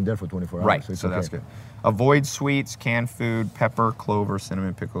somewhere, it's been there for 24 hours. Right, So, it's so that's okay. good. Avoid sweets, canned food, pepper, clover,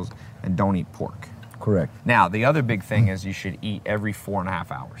 cinnamon, pickles, and don't eat pork. Correct. Now, the other big thing is you should eat every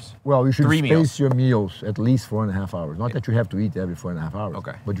 4.5 hours. Well, you should 3 space meals. your meals at least 4.5 hours. Not that you have to eat every 4.5 hours.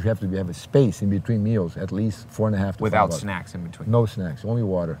 Okay. But you have to have a space in between meals at least 4.5 to Without 5 hours. snacks in between. No snacks, only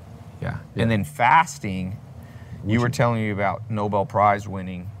water. Yeah. And then fasting, you were telling me about Nobel Prize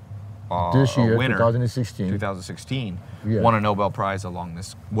winning This year, winner, 2016. 2016, Yeah. won a Nobel Prize along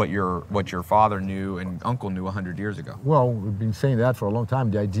this, what your father knew and uncle knew 100 years ago. Well, we've been saying that for a long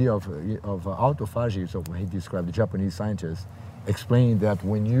time. The idea of autophagy, so he described, the Japanese scientist, explaining that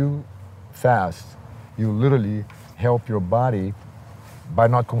when you fast, you literally help your body by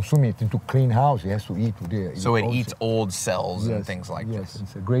not consuming it into clean house. It has to eat. So it eats old cells and things like yes, this.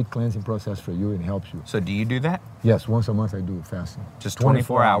 it's a great cleansing process for you and helps you. So do you do that? Yes, once a month I do fasting. Just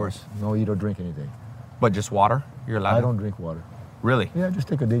 24 hours? No eat or drink anything. But just water? You're allowed I to? don't drink water. Really? Yeah, just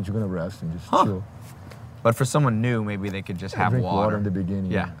take a day you're gonna rest and just Huh. chill. But for someone new, maybe they could just have drink water. in the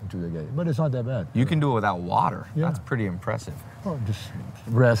beginning. Yeah. Until they get it. But it's not that bad. You can do it without water. Yeah. That's pretty impressive. Well, just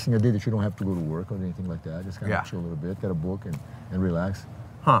resting a day that you don't have to go to work or anything like that. Just kind Yeah. of chill a little bit, get a book and relax.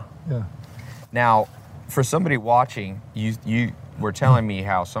 Huh. Yeah. Now, for somebody watching, you were telling me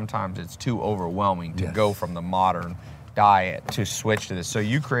how sometimes it's too overwhelming to Yes. go from the modern diet to switch to this. So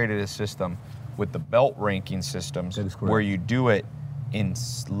you created a system with the belt ranking systems That is correct. where you do it in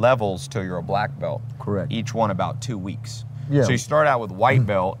levels till you're a black belt. Correct. Each one about 2 weeks. Yeah. So you start out with white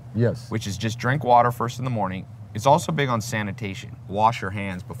belt, Yes. which is just drink water first in the morning. It's also big on sanitation. Wash your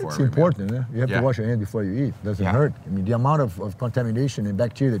hands before It's every meal. important. Yeah? You have Yeah. to wash your hands before you eat. Doesn't Yeah. hurt. I mean, the amount of contamination and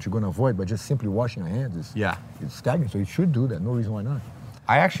bacteria that you're going to avoid by just simply washing your hands is it's staggering. So you should do that. No reason why not.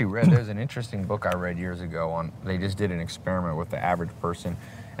 I actually read, there's an interesting book I read years ago on, they just did an experiment with the average person,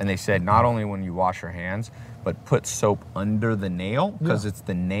 and they said not only when you wash your hands, but put soap under the nail, because Yeah. it's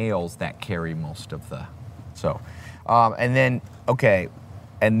the nails that carry most of the, so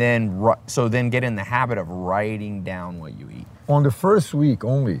then get in the habit of writing down what you eat. On the first week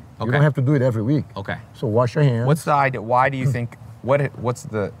only. You Okay. don't have to do it every week. Okay. So wash your hands. What's the idea? Why do you think, what's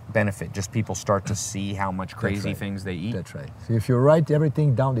the benefit? Just people start to see how much crazy right. things they eat? That's right. So if you write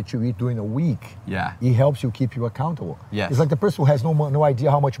everything down that you eat during a week, Yeah. it helps you keep you accountable. Yes. It's like the person who has no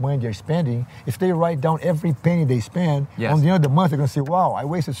idea how much money they're spending. If they write down every penny they spend, Yes. on the end of the month they're going to say, wow, I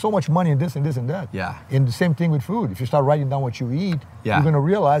wasted so much money in this and this and that. Yeah. And the same thing with food. If you start writing down what you eat, Yeah. you're going to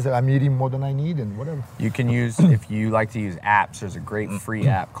realize that I'm eating more than I need and whatever. You can use, if you like to use apps, there's a great free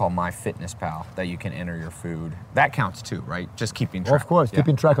app called MyFitnessPal that you can enter your food. That counts too, right? Just keeping track. Of course, Yeah.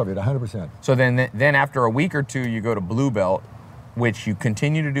 keeping track of it, 100%. So then after a week or two, you go to blue belt, which you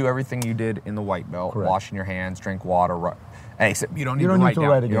continue to do everything you did in the white belt, Correct. washing your hands, drink water, except you don't need You to don't write need to down.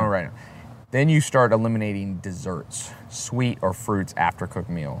 write You again. don't write it. Then you start eliminating desserts, sweet or fruits after cooked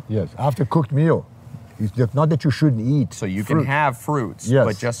meal. Yes, after cooked meal. It's just not that you shouldn't eat. So you can fruit. have fruits, Yes.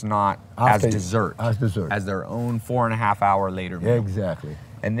 but just not After- as dessert. as dessert. As their own 4.5 hour later meal. Exactly.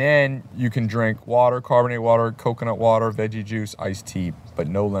 And then you can drink water, carbonated water, coconut water, veggie juice, iced tea, but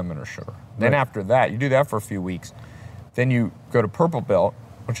no lemon or sugar. Then Right. after that, you do that for a few weeks. Then you go to purple belt,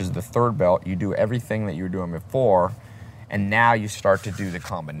 which is the third belt, you do everything that you were doing before, and now you start to do the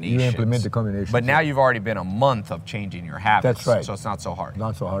combinations. You implement the combinations. But now you've already been a month of changing your habits. That's right. So it's not so hard.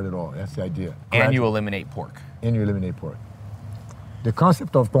 Not so hard at all. That's the idea. And you eliminate pork. And you eliminate pork. The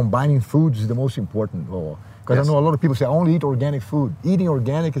concept of combining foods is the most important of all. Because Yes. I know a lot of people say, I only eat organic food. Eating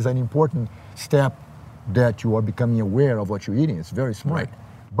organic is an important step that you are becoming aware of what you're eating. It's very smart. Right.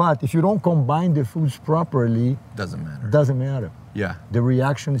 But if you don't combine the foods properly, Doesn't matter. doesn't matter. Yeah. The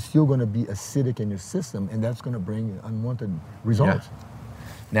reaction is still going to be acidic in your system, and that's going to bring unwanted results.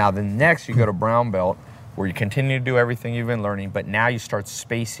 Now, then next you go to brown belt, where you continue to do everything you've been learning, but now you start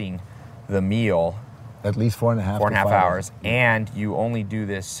spacing the meal At least 4.5 4.5 to 5 hours, and you only do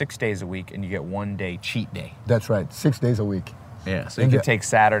this 6 days a week, and you get 1 day cheat day. That's right, 6 days a week. Yeah, so you And can the- take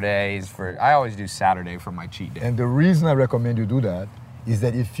Saturdays for, I always do Saturday for my cheat day. And the reason I recommend you do that is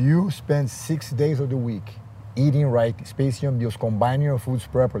that if you spend 6 days of the week eating right, spacing your meals, combining your foods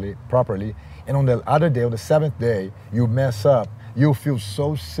properly, and on the other day, on the 7th day, you mess up, you'll feel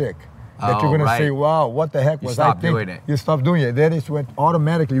so sick that Oh, you're gonna right. say, wow, what the heck You was stop I thinking? doing it. You stop doing it. Then it went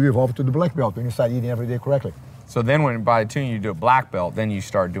automatically evolve to the black belt when you start eating every day correctly. So then when by the time you do a black belt, then you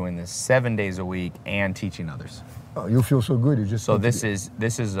start doing this 7 days a week and teaching others. Oh, you feel so good. You just So need to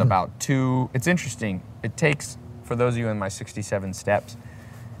this is about it's interesting. It takes, for those of you in my 67 steps,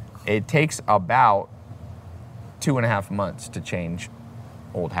 it takes about 2.5 months to change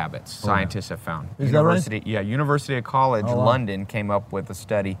old habits. Scientists have found. Is that right? University, yeah, University of College Oh, wow. London came up with a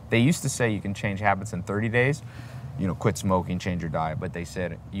study. They used to say you can change habits in 30 days. You know, quit smoking, change your diet, but they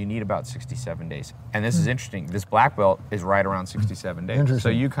said you need about 67 days. And this is interesting. This black belt is right around 67 days. So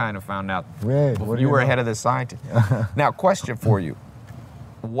Interesting. you kind of found out Wait, what do you you were know? ahead of the scientist. Now, question for you.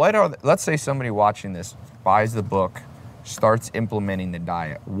 What are let's say somebody watching this buys the book, starts implementing the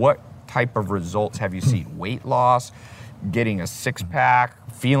diet. What type of results have you seen? Weight loss, getting a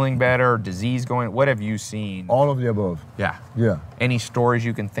six-pack, feeling better, disease going? What have you seen? all of the above. Yeah. Yeah. Any stories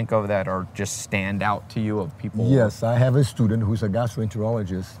you can think of that are just stand out to you of people? Yes, I have a student who's a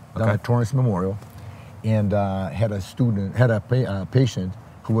gastroenterologist down Okay. at Torrance Memorial, and had a patient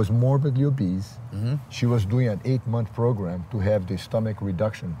who was morbidly obese. Mm-hmm. She was doing an 8-month program to have the stomach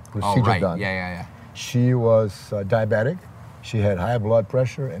reduction Oh, procedure right. done. Yeah. She was diabetic. She had high blood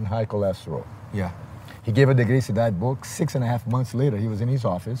pressure and high cholesterol. Yeah. He gave her the Gracie Diet book. 6.5 months later, he was in his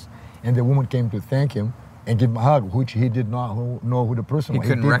office, and the woman came to thank him and give him a hug, which he did not know who the person He was.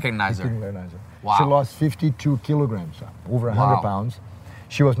 couldn't didn't- recognize her. He couldn't recognize her. Wow. She lost 52 kilograms, over 100 Wow. pounds.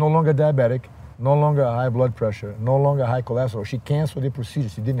 She was no longer diabetic, no longer high blood pressure, no longer high cholesterol. She canceled the procedure.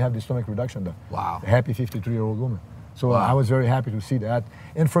 She didn't have the stomach reduction done. Wow. A happy 53-year-old woman. So Wow. I was very happy to see that.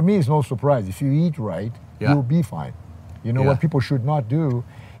 And for me, it's no surprise. If you eat right, Yeah. you'll be fine. You know, Yeah. what people should not do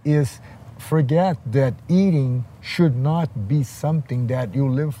is forget that eating should not be something that you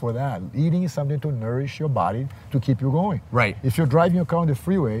live for that. Eating is something to nourish your body to keep you going. Right. If you're driving your car on the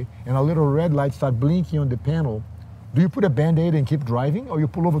freeway and a little red light starts blinking on the panel, do you put a Band-Aid and keep driving, or you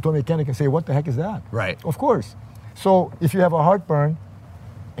pull over to a mechanic and say, what the heck is that? Right. Of course. So if you have a heartburn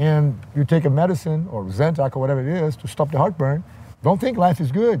and you take a medicine or Zantac or whatever it is to stop the heartburn, don't think life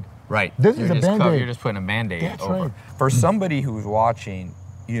is good. Right. This You're is a just Band-Aid. You're just putting a Band-Aid That's over. right. For somebody who's watching,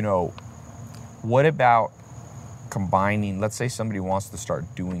 you know, what about combining, let's say somebody wants to start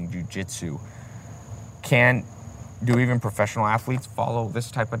doing jujitsu, do even professional athletes follow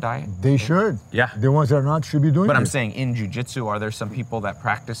this type of diet? They should. Yeah. The ones that are not should be doing But I'm it. saying in jujitsu, are there some people that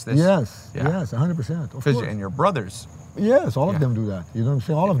practice this? Yes, Yeah. yes, 100%. Of Because course. and your brothers. Yes, all Yeah. of them do that. You know what I'm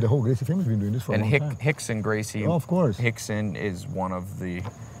saying? All of the whole Gracie family has been doing this for And a long time. Hickson Gracie. Oh, of course. Hickson is one of the.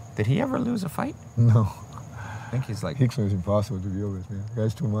 Did he ever lose a fight? No, I think he's like. Hickson is impossible to deal with, man.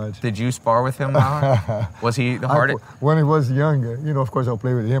 Guy's too much. Did you spar with him? Howard? Was he the hardest? When he was younger, you know, of course I'll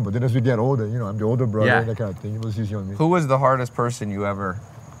play with him, but then as we get older, you know, I'm the older brother, Yeah. that kind of thing. He was just young. Who was the hardest person you ever?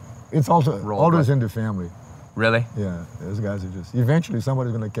 It's also Rolled always with? in the family. Really? Yeah, those guys are just, eventually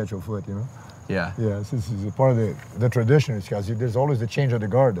somebody's going to catch your foot, you know? Yeah. Yeah, this is a part of the tradition, because there's always the change of the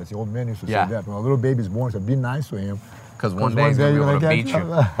guard. That's the old man used to Yeah. say that. When a little baby's born, so be nice to him. Because one day he's going to be you're able to gonna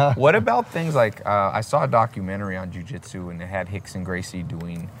beat catch you. What about things like, I saw a documentary on jiu-jitsu and it had Hickson Gracie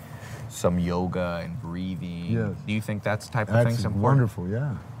doing some yoga and breathing. Yes. Do you think that's the type of That's things important? wonderful,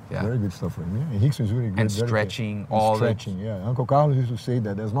 yeah. Yeah. Very good stuff for him. Yeah. Hickson's really good. And very good. stretching, And all the- stretching, yeah. Uncle Carlos used to say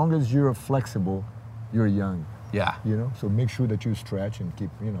that as long as you're flexible, you're young. Yeah. You know, so make sure that you stretch and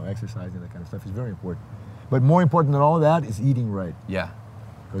keep, you know, exercising, that kind of stuff is very important. But more important than all that is eating right. Yeah.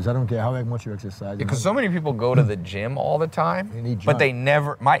 Because I don't care how much you exercise. Because so many people go to the gym all the time, They need but junk. they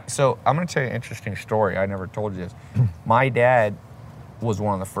never. So I'm going to tell you an interesting story. I never told you this. My dad was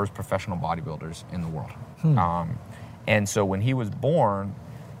one of the first professional bodybuilders in the world, and so when he was born,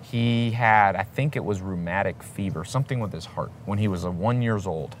 he had, I think it was rheumatic fever, something with his heart, when he was 1 year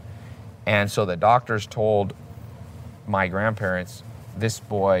old. And so the doctors told my grandparents, this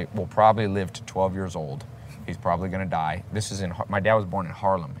boy will probably live to 12 years old. He's probably going to die. This is my dad was born in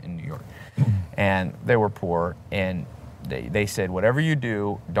Harlem in New York. And they were poor. And they said, whatever you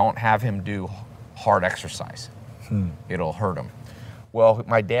do, don't have him do hard exercise. It'll hurt him. Well,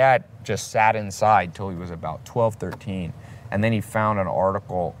 my dad just sat inside till he was about 12, 13. And then he found an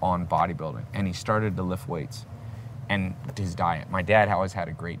article on bodybuilding. And he started to lift weights. And his diet. My dad always had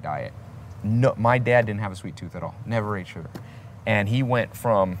a great diet. No, my dad didn't have a sweet tooth at all. Never ate sugar. And he went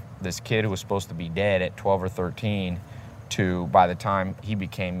from this kid who was supposed to be dead at 12 or 13 to, by the time he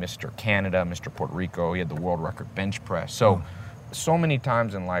became Mr. Canada, Mr. Puerto Rico, he had the world record bench press. So many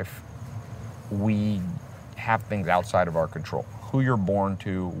times in life, we have things outside of our control. Who you're born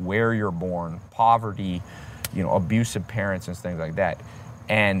to, where you're born, poverty, abusive parents and things like that.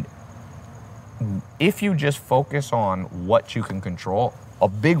 And if you just focus on what you can control, a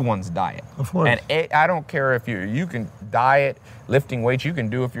big one's diet. Of course. And I don't care if you can diet, lifting weights, you can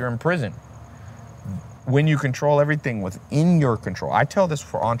do if you're in prison. When you control everything within your control. I tell this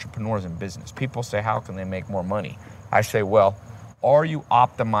for entrepreneurs in business. People say, how can they make more money? I say, well, are you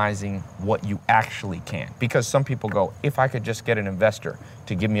optimizing what you actually can? Because some people go, if I could just get an investor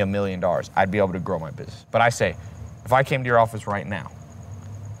to give me $1 million, I'd be able to grow my business. But I say, if I came to your office right now,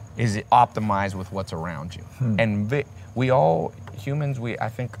 is it optimized with what's around you? And we all, humans, I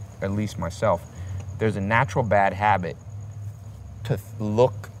think, at least myself, there's a natural bad habit to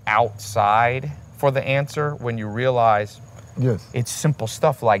look outside for the answer when you realize it's simple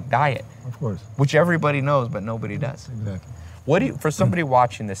stuff like diet. Of course. Which everybody knows, but nobody does. Exactly. For somebody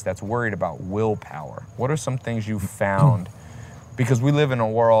watching this that's worried about willpower, what are some things you've found? Because we live in a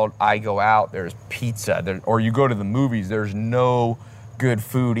world, I go out, there's pizza, or you go to the movies, there's no good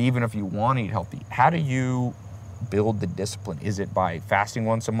food, even if you want to eat healthy. How do you build the discipline? Is it by fasting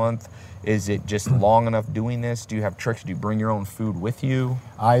once a month? Is it just long enough doing this? Do you have tricks? Do you bring your own food with you?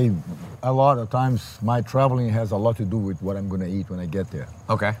 A lot of times, my traveling has a lot to do with what I'm going to eat when I get there.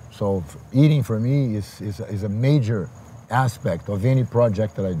 Okay. So eating for me is a major aspect of any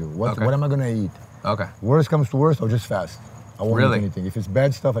project that I do. What am I going to eat? Okay. Worst comes to worst, I'll just fast. I won't eat anything. If it's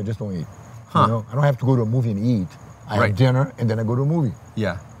bad stuff, I just don't eat. I don't have to go to a movie and eat. I have dinner and then I go to a movie.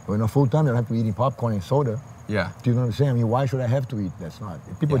 Yeah. When I'm full time, I don't have to be eating popcorn and soda. Yeah. Do you know what I'm saying? I mean, why should I have to eat? That's not.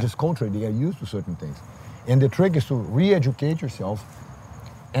 People just culturally, they get used to certain things. And the trick is to re-educate yourself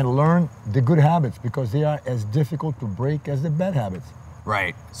and learn the good habits because they are as difficult to break as the bad habits.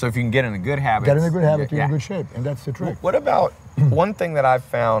 Right. So if you can get in a good habit. Get in a good habit, you're in good shape. And that's the trick. What about one thing that I've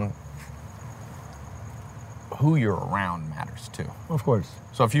found, who you're around matters too. Of course.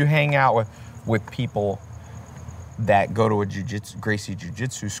 So if you hang out with people that go to a Gracie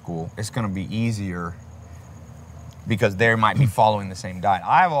Jiu-Jitsu school, it's going to be easier because they might be following the same diet.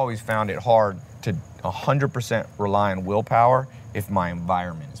 I've always found it hard to 100% rely on willpower if my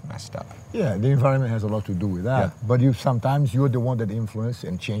environment is messed up. Yeah, the environment has a lot to do with that. Yeah. But sometimes you're the one that influence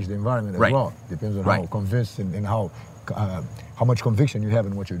and change the environment as well. Depends on how convinced and how much conviction you have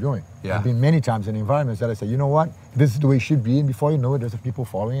in what you're doing. Yeah. I've been many times in environments that I say, you know what, this is the way it should be, and before you know it, there's people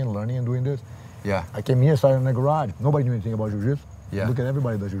following and learning and doing this. Yeah. I came here, started in the garage. Nobody knew anything about jiu-jitsu. Yeah. Look at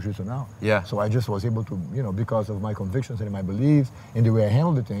everybody does jiu-jitsu now. Yeah. So I just was able to, because of my convictions and my beliefs and the way I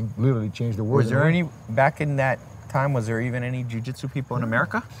handled the thing, literally change the world. Was there any, back in that time, was there even any jiu-jitsu people in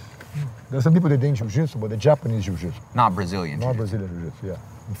America? There's some people that did jiu-jitsu, but the Japanese jiu-jitsu. Not Brazilian Not jiu-jitsu. Brazilian jiu-jitsu,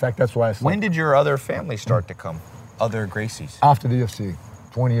 yeah. In fact, that's why I started. When did your other family start to come? Other Gracies? After the UFC,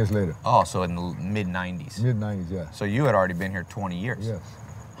 20 years later. Oh, so in the mid-90s. Mid-90s, yeah. So you had already been here 20 years. Yes.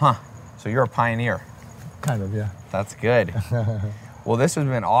 Huh. So you're a pioneer. Kind of, yeah. That's good. Well, this has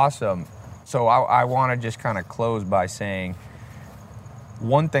been awesome. So I want to just kind of close by saying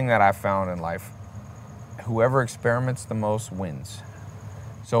one thing that I found in life, whoever experiments the most wins.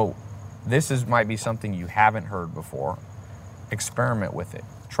 So this might be something you haven't heard before. Experiment with it.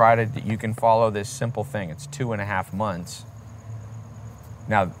 You can follow this simple thing. It's 2.5 months.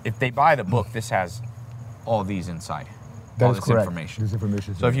 Now, if they buy the book, this has all these inside. That all is this correct. information. This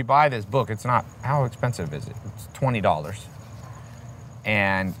information. So if you buy this book, it's not, how expensive is it? It's $20.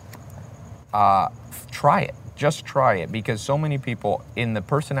 And try it. Just try it, because so many people in the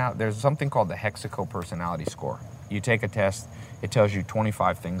personality, there's something called the Hexaco personality score. You take a test, it tells you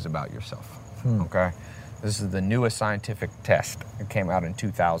 25 things about yourself. Okay? This is the newest scientific test. It came out in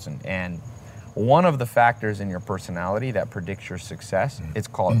 2000. And one of the factors in your personality that predicts your success, it's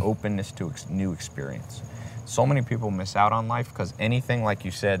called openness to new experience. So many people miss out on life because anything, like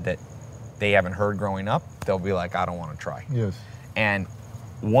you said, that they haven't heard growing up, they'll be like, I don't want to try. Yes. And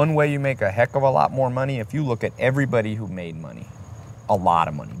one way you make a heck of a lot more money, if you look at everybody who made money, a lot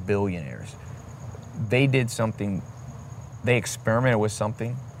of money, billionaires, they did something, they experimented with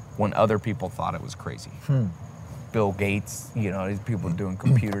something when other people thought it was crazy. Bill Gates, you know, these people doing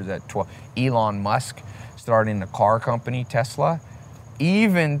computers at 12. Elon Musk starting the car company, Tesla.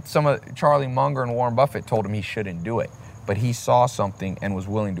 Even some of Charlie Munger and Warren Buffett told him he shouldn't do it, but he saw something and was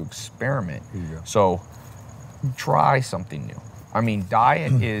willing to experiment. So try something new. I mean,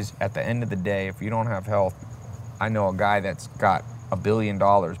 diet is, at the end of the day, if you don't have health, I know a guy that's got $1 billion,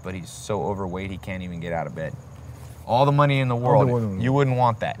 but he's so overweight he can't even get out of bed. All the money in the world, you wouldn't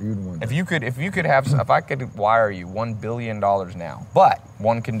want that. You wouldn't want that. If I could wire you $1 billion now, but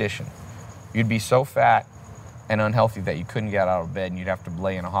one condition, you'd be so fat and unhealthy that you couldn't get out of bed and you'd have to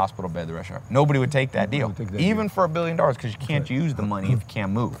lay in a hospital bed the rest of your life. Nobody would take that deal, even for $1 billion, because you can't use the money if you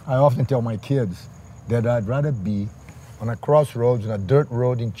can't move. I often tell my kids that I'd rather be on a crossroads on a dirt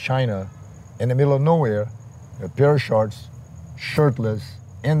road in China, in the middle of nowhere, a pair of shorts, shirtless,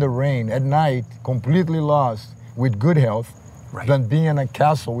 in the rain, at night, completely lost, with good health, than being in a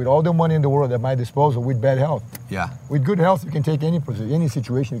castle with all the money in the world at my disposal with bad health. Yeah. With good health, you can take any position, any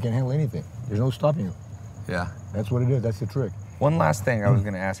situation, you can handle anything. There's no stopping you. Yeah. That's what it is. That's the trick. One last thing I was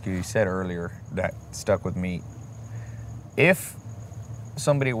going to ask you. You said earlier that stuck with me. If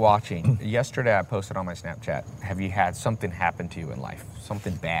somebody watching, yesterday I posted on my Snapchat, have you had something happen to you in life?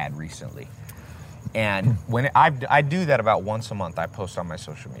 Something bad recently? And when I do that about once a month, I post on my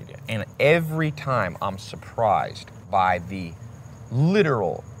social media. And every time I'm surprised by the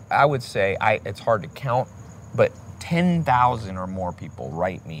literal, I would say, it's hard to count, but 10,000 or more people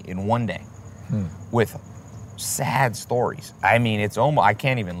write me in one day with sad stories. I mean, it's almost, I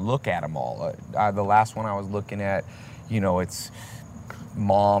can't even look at them all. The last one I was looking at, you know, it's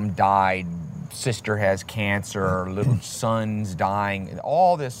mom died, sister has cancer, little son's dying,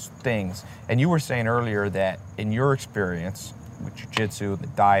 all these things. And you were saying earlier that in your experience with jiu-jitsu, the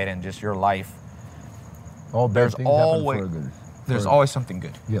diet, and just your life, there's always something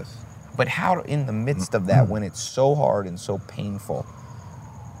good. Yes. But how, in the midst of that, when it's so hard and so painful,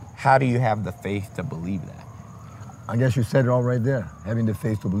 how do you have the faith to believe that? I guess you said it all right there, having the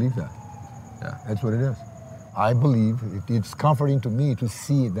faith to believe that. Yeah. That's what it is. I believe it's comforting to me to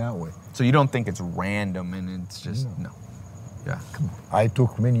see it that way. So you don't think it's random and it's just, no. Yeah. I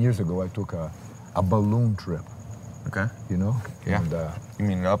took, many years ago, I took a balloon trip. Okay. You know? Yeah. And, you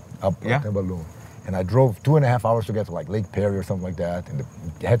mean up a balloon. And I drove 2.5 hours to get to like Lake Perry or something like that. And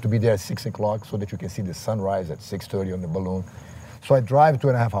you had to be there at 6 o'clock so that you can see the sunrise at 6:30 on the balloon. So I drive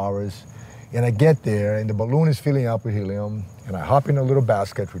 2.5 hours and I get there and the balloon is filling up with helium. And I hop in a little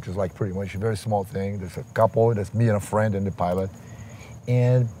basket, which is like pretty much a very small thing. There's a couple, that's me and a friend and the pilot.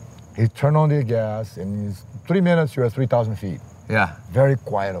 And he turned on the gas and in 3 minutes you're at 3,000 feet. Yeah. Very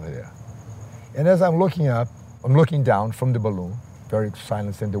quiet over there. And as I'm looking up, I'm looking down from the balloon, very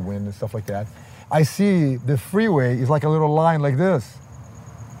silence in the wind and stuff like that. I see the freeway is like a little line like this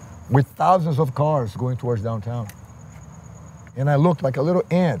with thousands of cars going towards downtown. And I looked like a little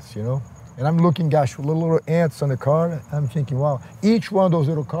ants, you know? And I'm looking, gosh, little ants on the car. I'm thinking, wow, each one of those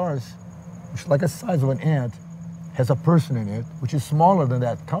little cars, which is like the size of an ant, has a person in it, which is smaller than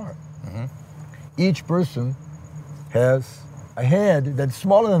that car. Each person has a head that's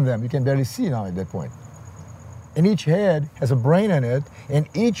smaller than them. You can barely see now at that point. And each head has a brain in it, and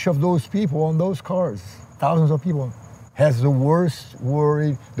each of those people on those cars, thousands of people, has the worst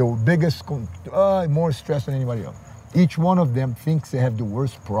worry, the biggest, more stress than anybody else. Each one of them thinks they have the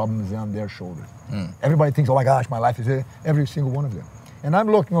worst problems on their shoulders. Everybody thinks, oh my gosh, my life is here. Every single one of them. And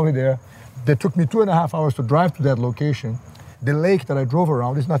I'm looking over there. That took me 2.5 hours to drive to that location. The lake that I drove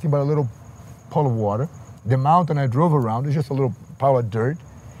around is nothing but a little pool of water. The mountain I drove around is just a little pile of dirt.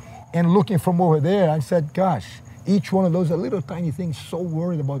 And looking from over there, I said, gosh, each one of those are little tiny things, so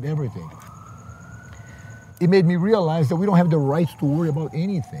worried about everything. It made me realize that we don't have the right to worry about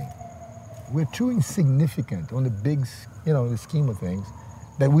anything. We're too insignificant on the big, the scheme of things,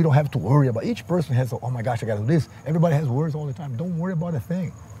 that we don't have to worry about. Each person has, oh my gosh, I got to do this. Everybody has worries all the time. Don't worry about a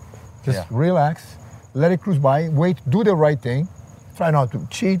thing. Just relax, let it cruise by, wait, do the right thing. Try not to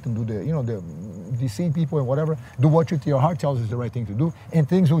cheat and do the deceive people and whatever. Do what your heart tells you is the right thing to do, and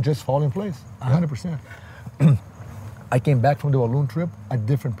things will just fall in place, 100%. I came back from the balloon trip a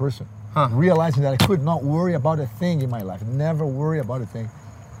different person, realizing that I could not worry about a thing in my life, never worry about a thing.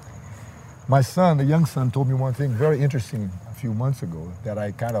 My son, the young son, told me one thing very interesting a few months ago that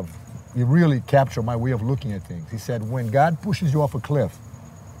it really captured my way of looking at things. He said, when God pushes you off a cliff,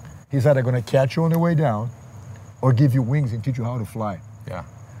 He's either going to catch you on the way down or give you wings and teach you how to fly. Yeah.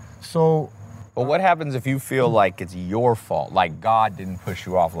 So But what happens if you feel like it's your fault, like God didn't push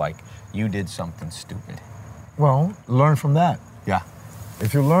you off, like you did something stupid? Well, learn from that. Yeah.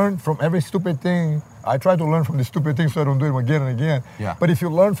 If you learn from every stupid thing, I try to learn from the stupid things so I don't do them again and again. Yeah. But if you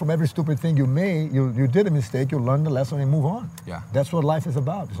learn from every stupid thing you did a mistake, you learn the lesson and move on. Yeah. That's what life is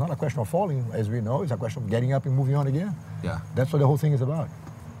about. It's not a question of falling, as we know. It's a question of getting up and moving on again. Yeah. That's what the whole thing is about.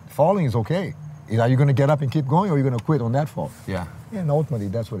 Falling is okay. Are you going to get up and keep going, or are you going to quit on that fall? Yeah. And ultimately,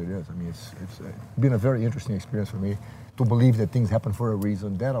 that's what it is. I mean, it's been a very interesting experience for me to believe that things happen for a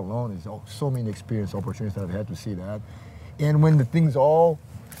reason. That alone is so many experience opportunities that I've had to see that. And when the things all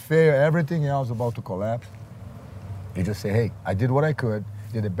fail, everything else about to collapse, you just say, hey, I did what I could,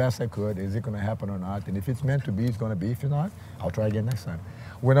 did the best I could. Is it going to happen or not? And if it's meant to be, it's going to be. If it's not, I'll try again next time.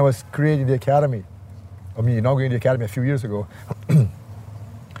 When I was creating the academy, inaugurating the academy a few years ago,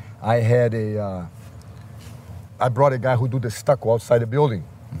 I had I brought a guy who do the stucco outside the building.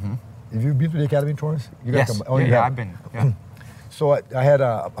 Mm-hmm. Have you been to the academy in Torrance? Yes. I've been. Yeah. So I had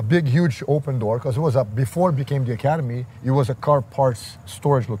a big, huge open door, because it was before it became the academy, it was a car parts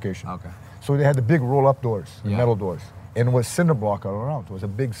storage location. Okay. So they had the big roll-up doors, the metal doors, and it was cinder block all around. It was a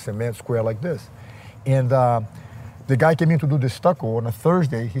big cement square like this. And the guy came in to do the stucco on a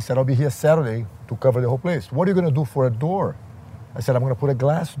Thursday. He said, I'll be here Saturday to cover the whole place. What are you going to do for a door? I said, I'm going to put a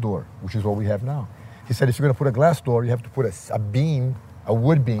glass door, which is what we have now. He said, if you're going to put a glass door, you have to put a beam, a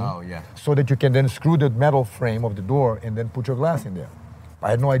wood beam, so that you can then screw the metal frame of the door and then put your glass in there. I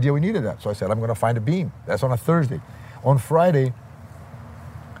had no idea we needed that. So I said, I'm going to find a beam. That's on a Thursday. On Friday,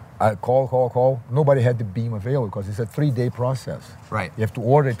 I call. Nobody had the beam available because it's a 3-day process. Right. You have to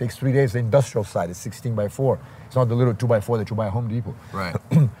order. It takes 3 days. The industrial side is 16 by 4. It's not the little 2x4 that you buy at Home Depot. Right.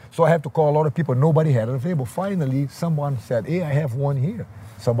 So I have to call a lot of people. Nobody had it available. Finally, someone said, hey, I have one here.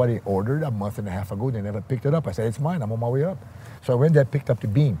 Somebody ordered a month and a half ago. They never picked it up. I said, it's mine. I'm on my way up. So I went there, picked up the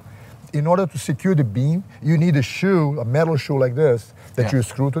beam. In order to secure the beam, you need a shoe, a metal shoe like this, that you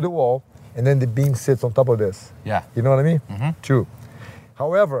screw to the wall, and then the beam sits on top of this. Yeah. You know what I mean? Mm-hmm. True.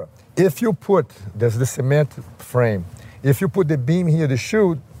 However, if you put, there's the cement frame, if you put the beam here, the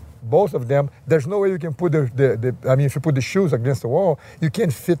shoe, both of them, there's no way you can put if you put the shoes against the wall, you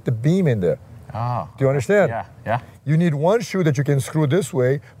can't fit the beam in there. Oh. Do you understand? Yeah. You need one shoe that you can screw this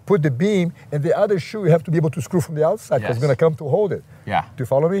way, put the beam, and the other shoe you have to be able to screw from the outside because it's going to come to hold it. Yeah. Do you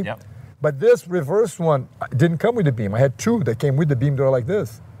follow me? Yep. But this reverse one didn't come with the beam. I had two that came with the beam door like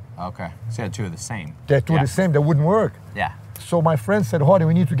this. Okay. So you had two of the same. They're two of the same. That wouldn't work. Yeah. So my friend said, Hardy,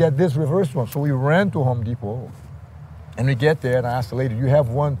 we need to get this reverse one. So we ran to Home Depot, and we get there, and I asked the lady, you have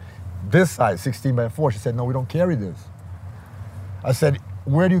one this size, 16 by 4? She said, no, we don't carry this. I said,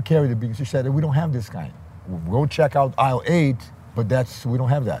 where do you carry the beam? She said, we don't have this kind. We'll go check out aisle 8, but we don't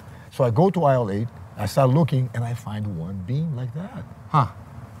have that. So I go to aisle 8, I start looking, and I find one beam like that. Huh.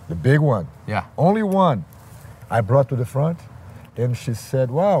 The big one. Yeah. Only one. I brought to the front, and she said,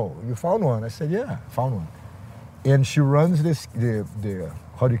 wow, you found one? I said, yeah, I found one. And she runs the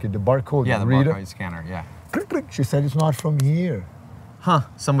barcode Yeah, the reader. barcode scanner, yeah. Click, click. She said, it's not from here. Huh,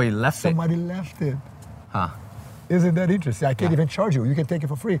 somebody left it. Somebody left it. Huh. Isn't that interesting? I can't even charge you. You can take it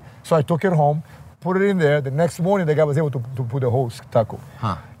for free. So I took it home, put it in there. The next morning, the guy was able to put the whole stucco.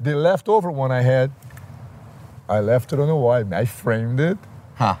 Huh. The leftover one I had, I left it on the wall. I framed it.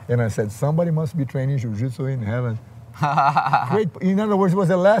 Huh. And I said, somebody must be training jiu-jitsu in heaven. Great. In other words, it was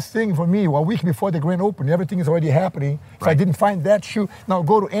the last thing for me. A week before the grand opening, everything is already happening. If I didn't find that shoe, now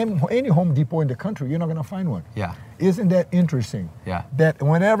go to any Home Depot in the country, you're not going to find one. Yeah. Isn't that interesting? Yeah. That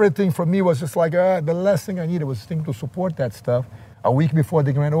when everything for me was just like, the last thing I needed was thing to support that stuff. A week before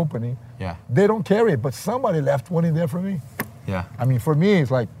the grand opening, they don't carry it, but somebody left one in there for me. Yeah. I mean, for me, it's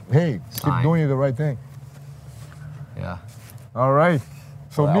like, hey, keep doing the right thing. Yeah. All right.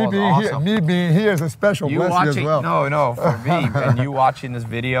 So me being here is a special blessing as well. No, for me, and you watching this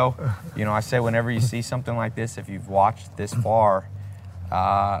video, I say whenever you see something like this, if you've watched this far,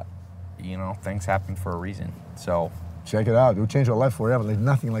 things happen for a reason. So check it out. It'll change your life forever. There's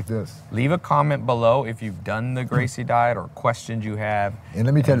nothing like this. Leave a comment below if you've done the Gracie diet or questions you have. And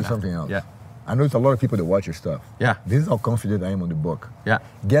let me tell you something else. Yeah. I know there's a lot of people that watch your stuff. Yeah. This is how confident I am on the book. Yeah.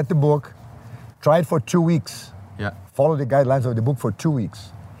 Get the book. Try it for 2 weeks. Yeah. Follow the guidelines of the book for 2 weeks.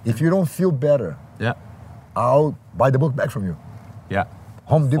 If you don't feel better, I'll buy the book back from you. Yeah.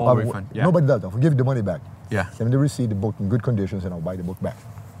 Home Depot. Refund. Yeah. Nobody does. I'll give you the money back. Yeah. Send me the receipt, the book in good conditions, and I'll buy the book back.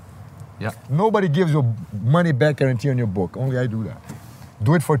 Yeah. Nobody gives you money back guarantee on your book. Only I do that.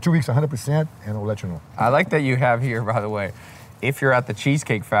 Do it for 2 weeks, 100%, and I'll let you know. I like that you have here, by the way, if you're at the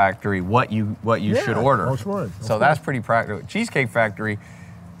Cheesecake Factory, what you should order. Oh, sure. So that's pretty practical. Cheesecake Factory,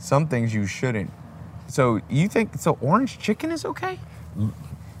 some things you shouldn't. So you think orange chicken is okay?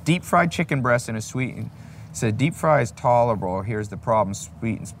 Deep fried chicken breast in a sweet. So deep fry is tolerable. Here's the problem: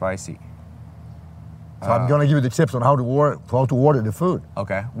 sweet and spicy. So I'm gonna give you the tips on how to order the food.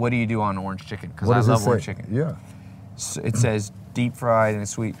 Okay. What do you do on orange chicken? Because What I does it love say? orange chicken. Yeah. So it says deep fried in a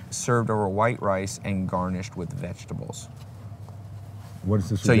sweet, served over white rice and garnished with vegetables. What is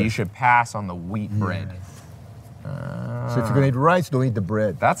this? So you should pass on the wheat bread. So if you're gonna eat rice, don't eat the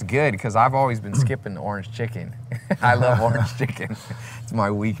bread. That's good because I've always been skipping the orange chicken. I love orange chicken. It's my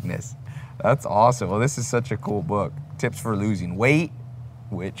weakness. That's awesome. Well, this is such a cool book. Tips for losing weight,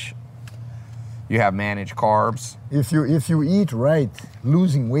 which you have managed carbs. If you eat right,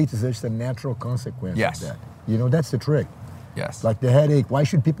 losing weight is just a natural consequence Yes. of that. You know, that's the trick. Yes. Like the headache. Why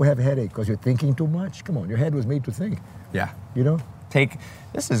should people have a headache? Because you're thinking too much? Come on, your head was made to think. Yeah. You know?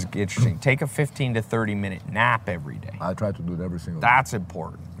 This is interesting. Take a 15 to 30 minute nap every day. I try to do it every single day. That's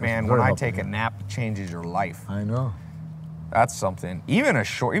important. Man, very when I helpful, take a yeah. nap, it changes your life. I know. That's something. Even a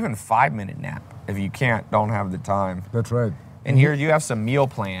 5-minute nap, if you don't have the time. That's right. And here you have some meal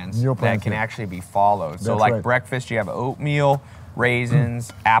plans, Meal plans, that can yeah. actually be followed. So That's like right. breakfast, you have oatmeal,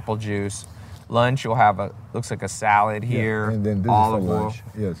 raisins, apple juice. Lunch, you'll have looks like a salad here, And then this olive is for oil. lunch.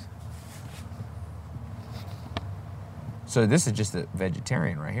 Yes. So this is just a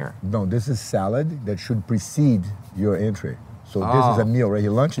vegetarian right here. No, this is salad that should precede your entry. So this is a meal right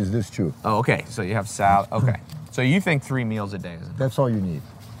here. Lunch is this too. Oh, okay. So you have salad. Okay. So you think 3 meals a day is enough? That's all you need.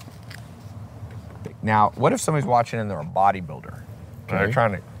 Now, what if somebody's watching and they're a bodybuilder? They're Okay.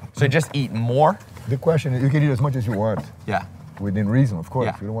 trying to. So just eat more? The question is, you can eat as much as you want. Yeah. Within reason, of course.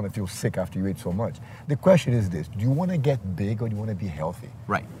 Yeah. You don't want to feel sick after you ate so much. The question is this: do you want to get big or do you want to be healthy?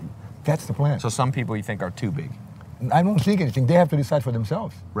 Right. That's the plan. So some people you think are too big. I don't think anything. They have to decide for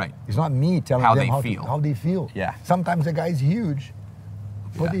themselves. Right. It's not me telling How them they how, feel. how they feel. Yeah. Sometimes the guy's huge,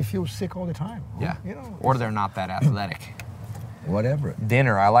 but Yeah. they feel sick all the time. Yeah. You know. Or they're not that athletic. Whatever.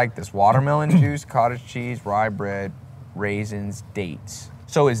 Dinner, I like this. Watermelon juice, cottage cheese, rye bread, raisins, dates.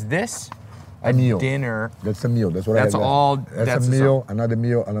 So is this A meal. dinner? That's a meal. That's what That's I have. all- That's that's a the- meal, another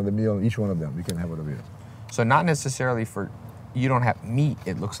meal, each one of them. You can have whatever it is. So not necessarily you don't have meat,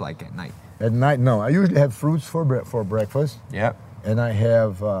 it looks like at night. At night, no. I usually have fruits for breakfast, Yep. and I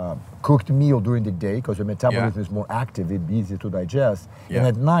have cooked meal during the day because your metabolism Yeah. is more active. It's easier to digest. Yeah. And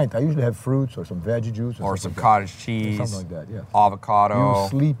at night, I usually have fruits or some veggie juice Or something some like that. cottage cheese. Something like that, yeah. Avocado. You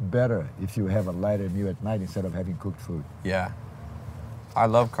sleep better if you have a lighter meal at night instead of having cooked food. Yeah. I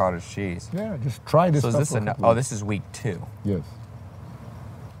love cottage cheese. Yeah, just try this So is stuff this for a enough? couple Oh, weeks. this is week 2. Yes. Do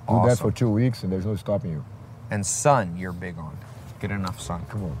that Awesome. for 2 weeks and there's no stopping you. And sun, you're big on. Get enough sun.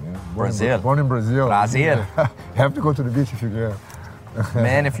 Come on, man. Brazil. Born in Brazil. Brazil. Have to go to the beach if you can.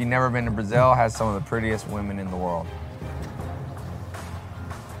 Man, if you've never been to Brazil, has some of the prettiest women in the world.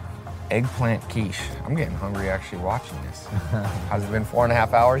 Eggplant quiche. I'm getting hungry actually watching this. Has it been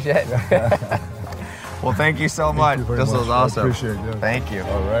 4.5 hours yet? Well, thank you so much. you very This was much. I awesome. appreciate it, yeah. Thank you.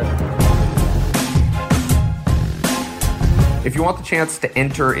 All right. If you want the chance to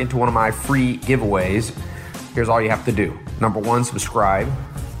enter into one of my free giveaways, here's all you have to do. Number 1, subscribe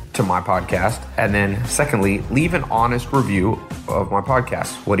to my podcast. And then secondly, leave an honest review of my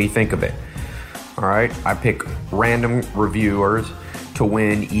podcast. What do you think of it? All right. I pick random reviewers to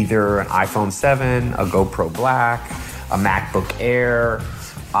win either an iPhone 7, a GoPro Black, a MacBook Air,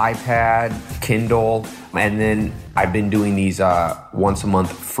 iPad, Kindle, and then I've been doing these once a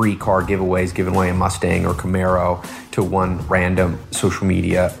month free car giveaways, giving away a Mustang or Camaro to one random social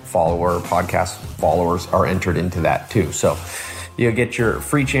media follower. Podcast followers are entered into that too. So you'll get your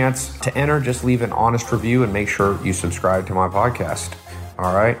free chance to enter. Just leave an honest review and make sure you subscribe to my podcast.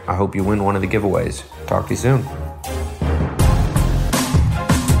 All right. I hope you win one of the giveaways. Talk to you soon.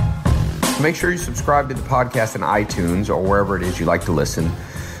 Make sure you subscribe to the podcast in iTunes or wherever it is you like to listen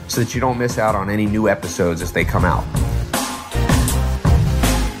so that you don't miss out on any new episodes as they come out.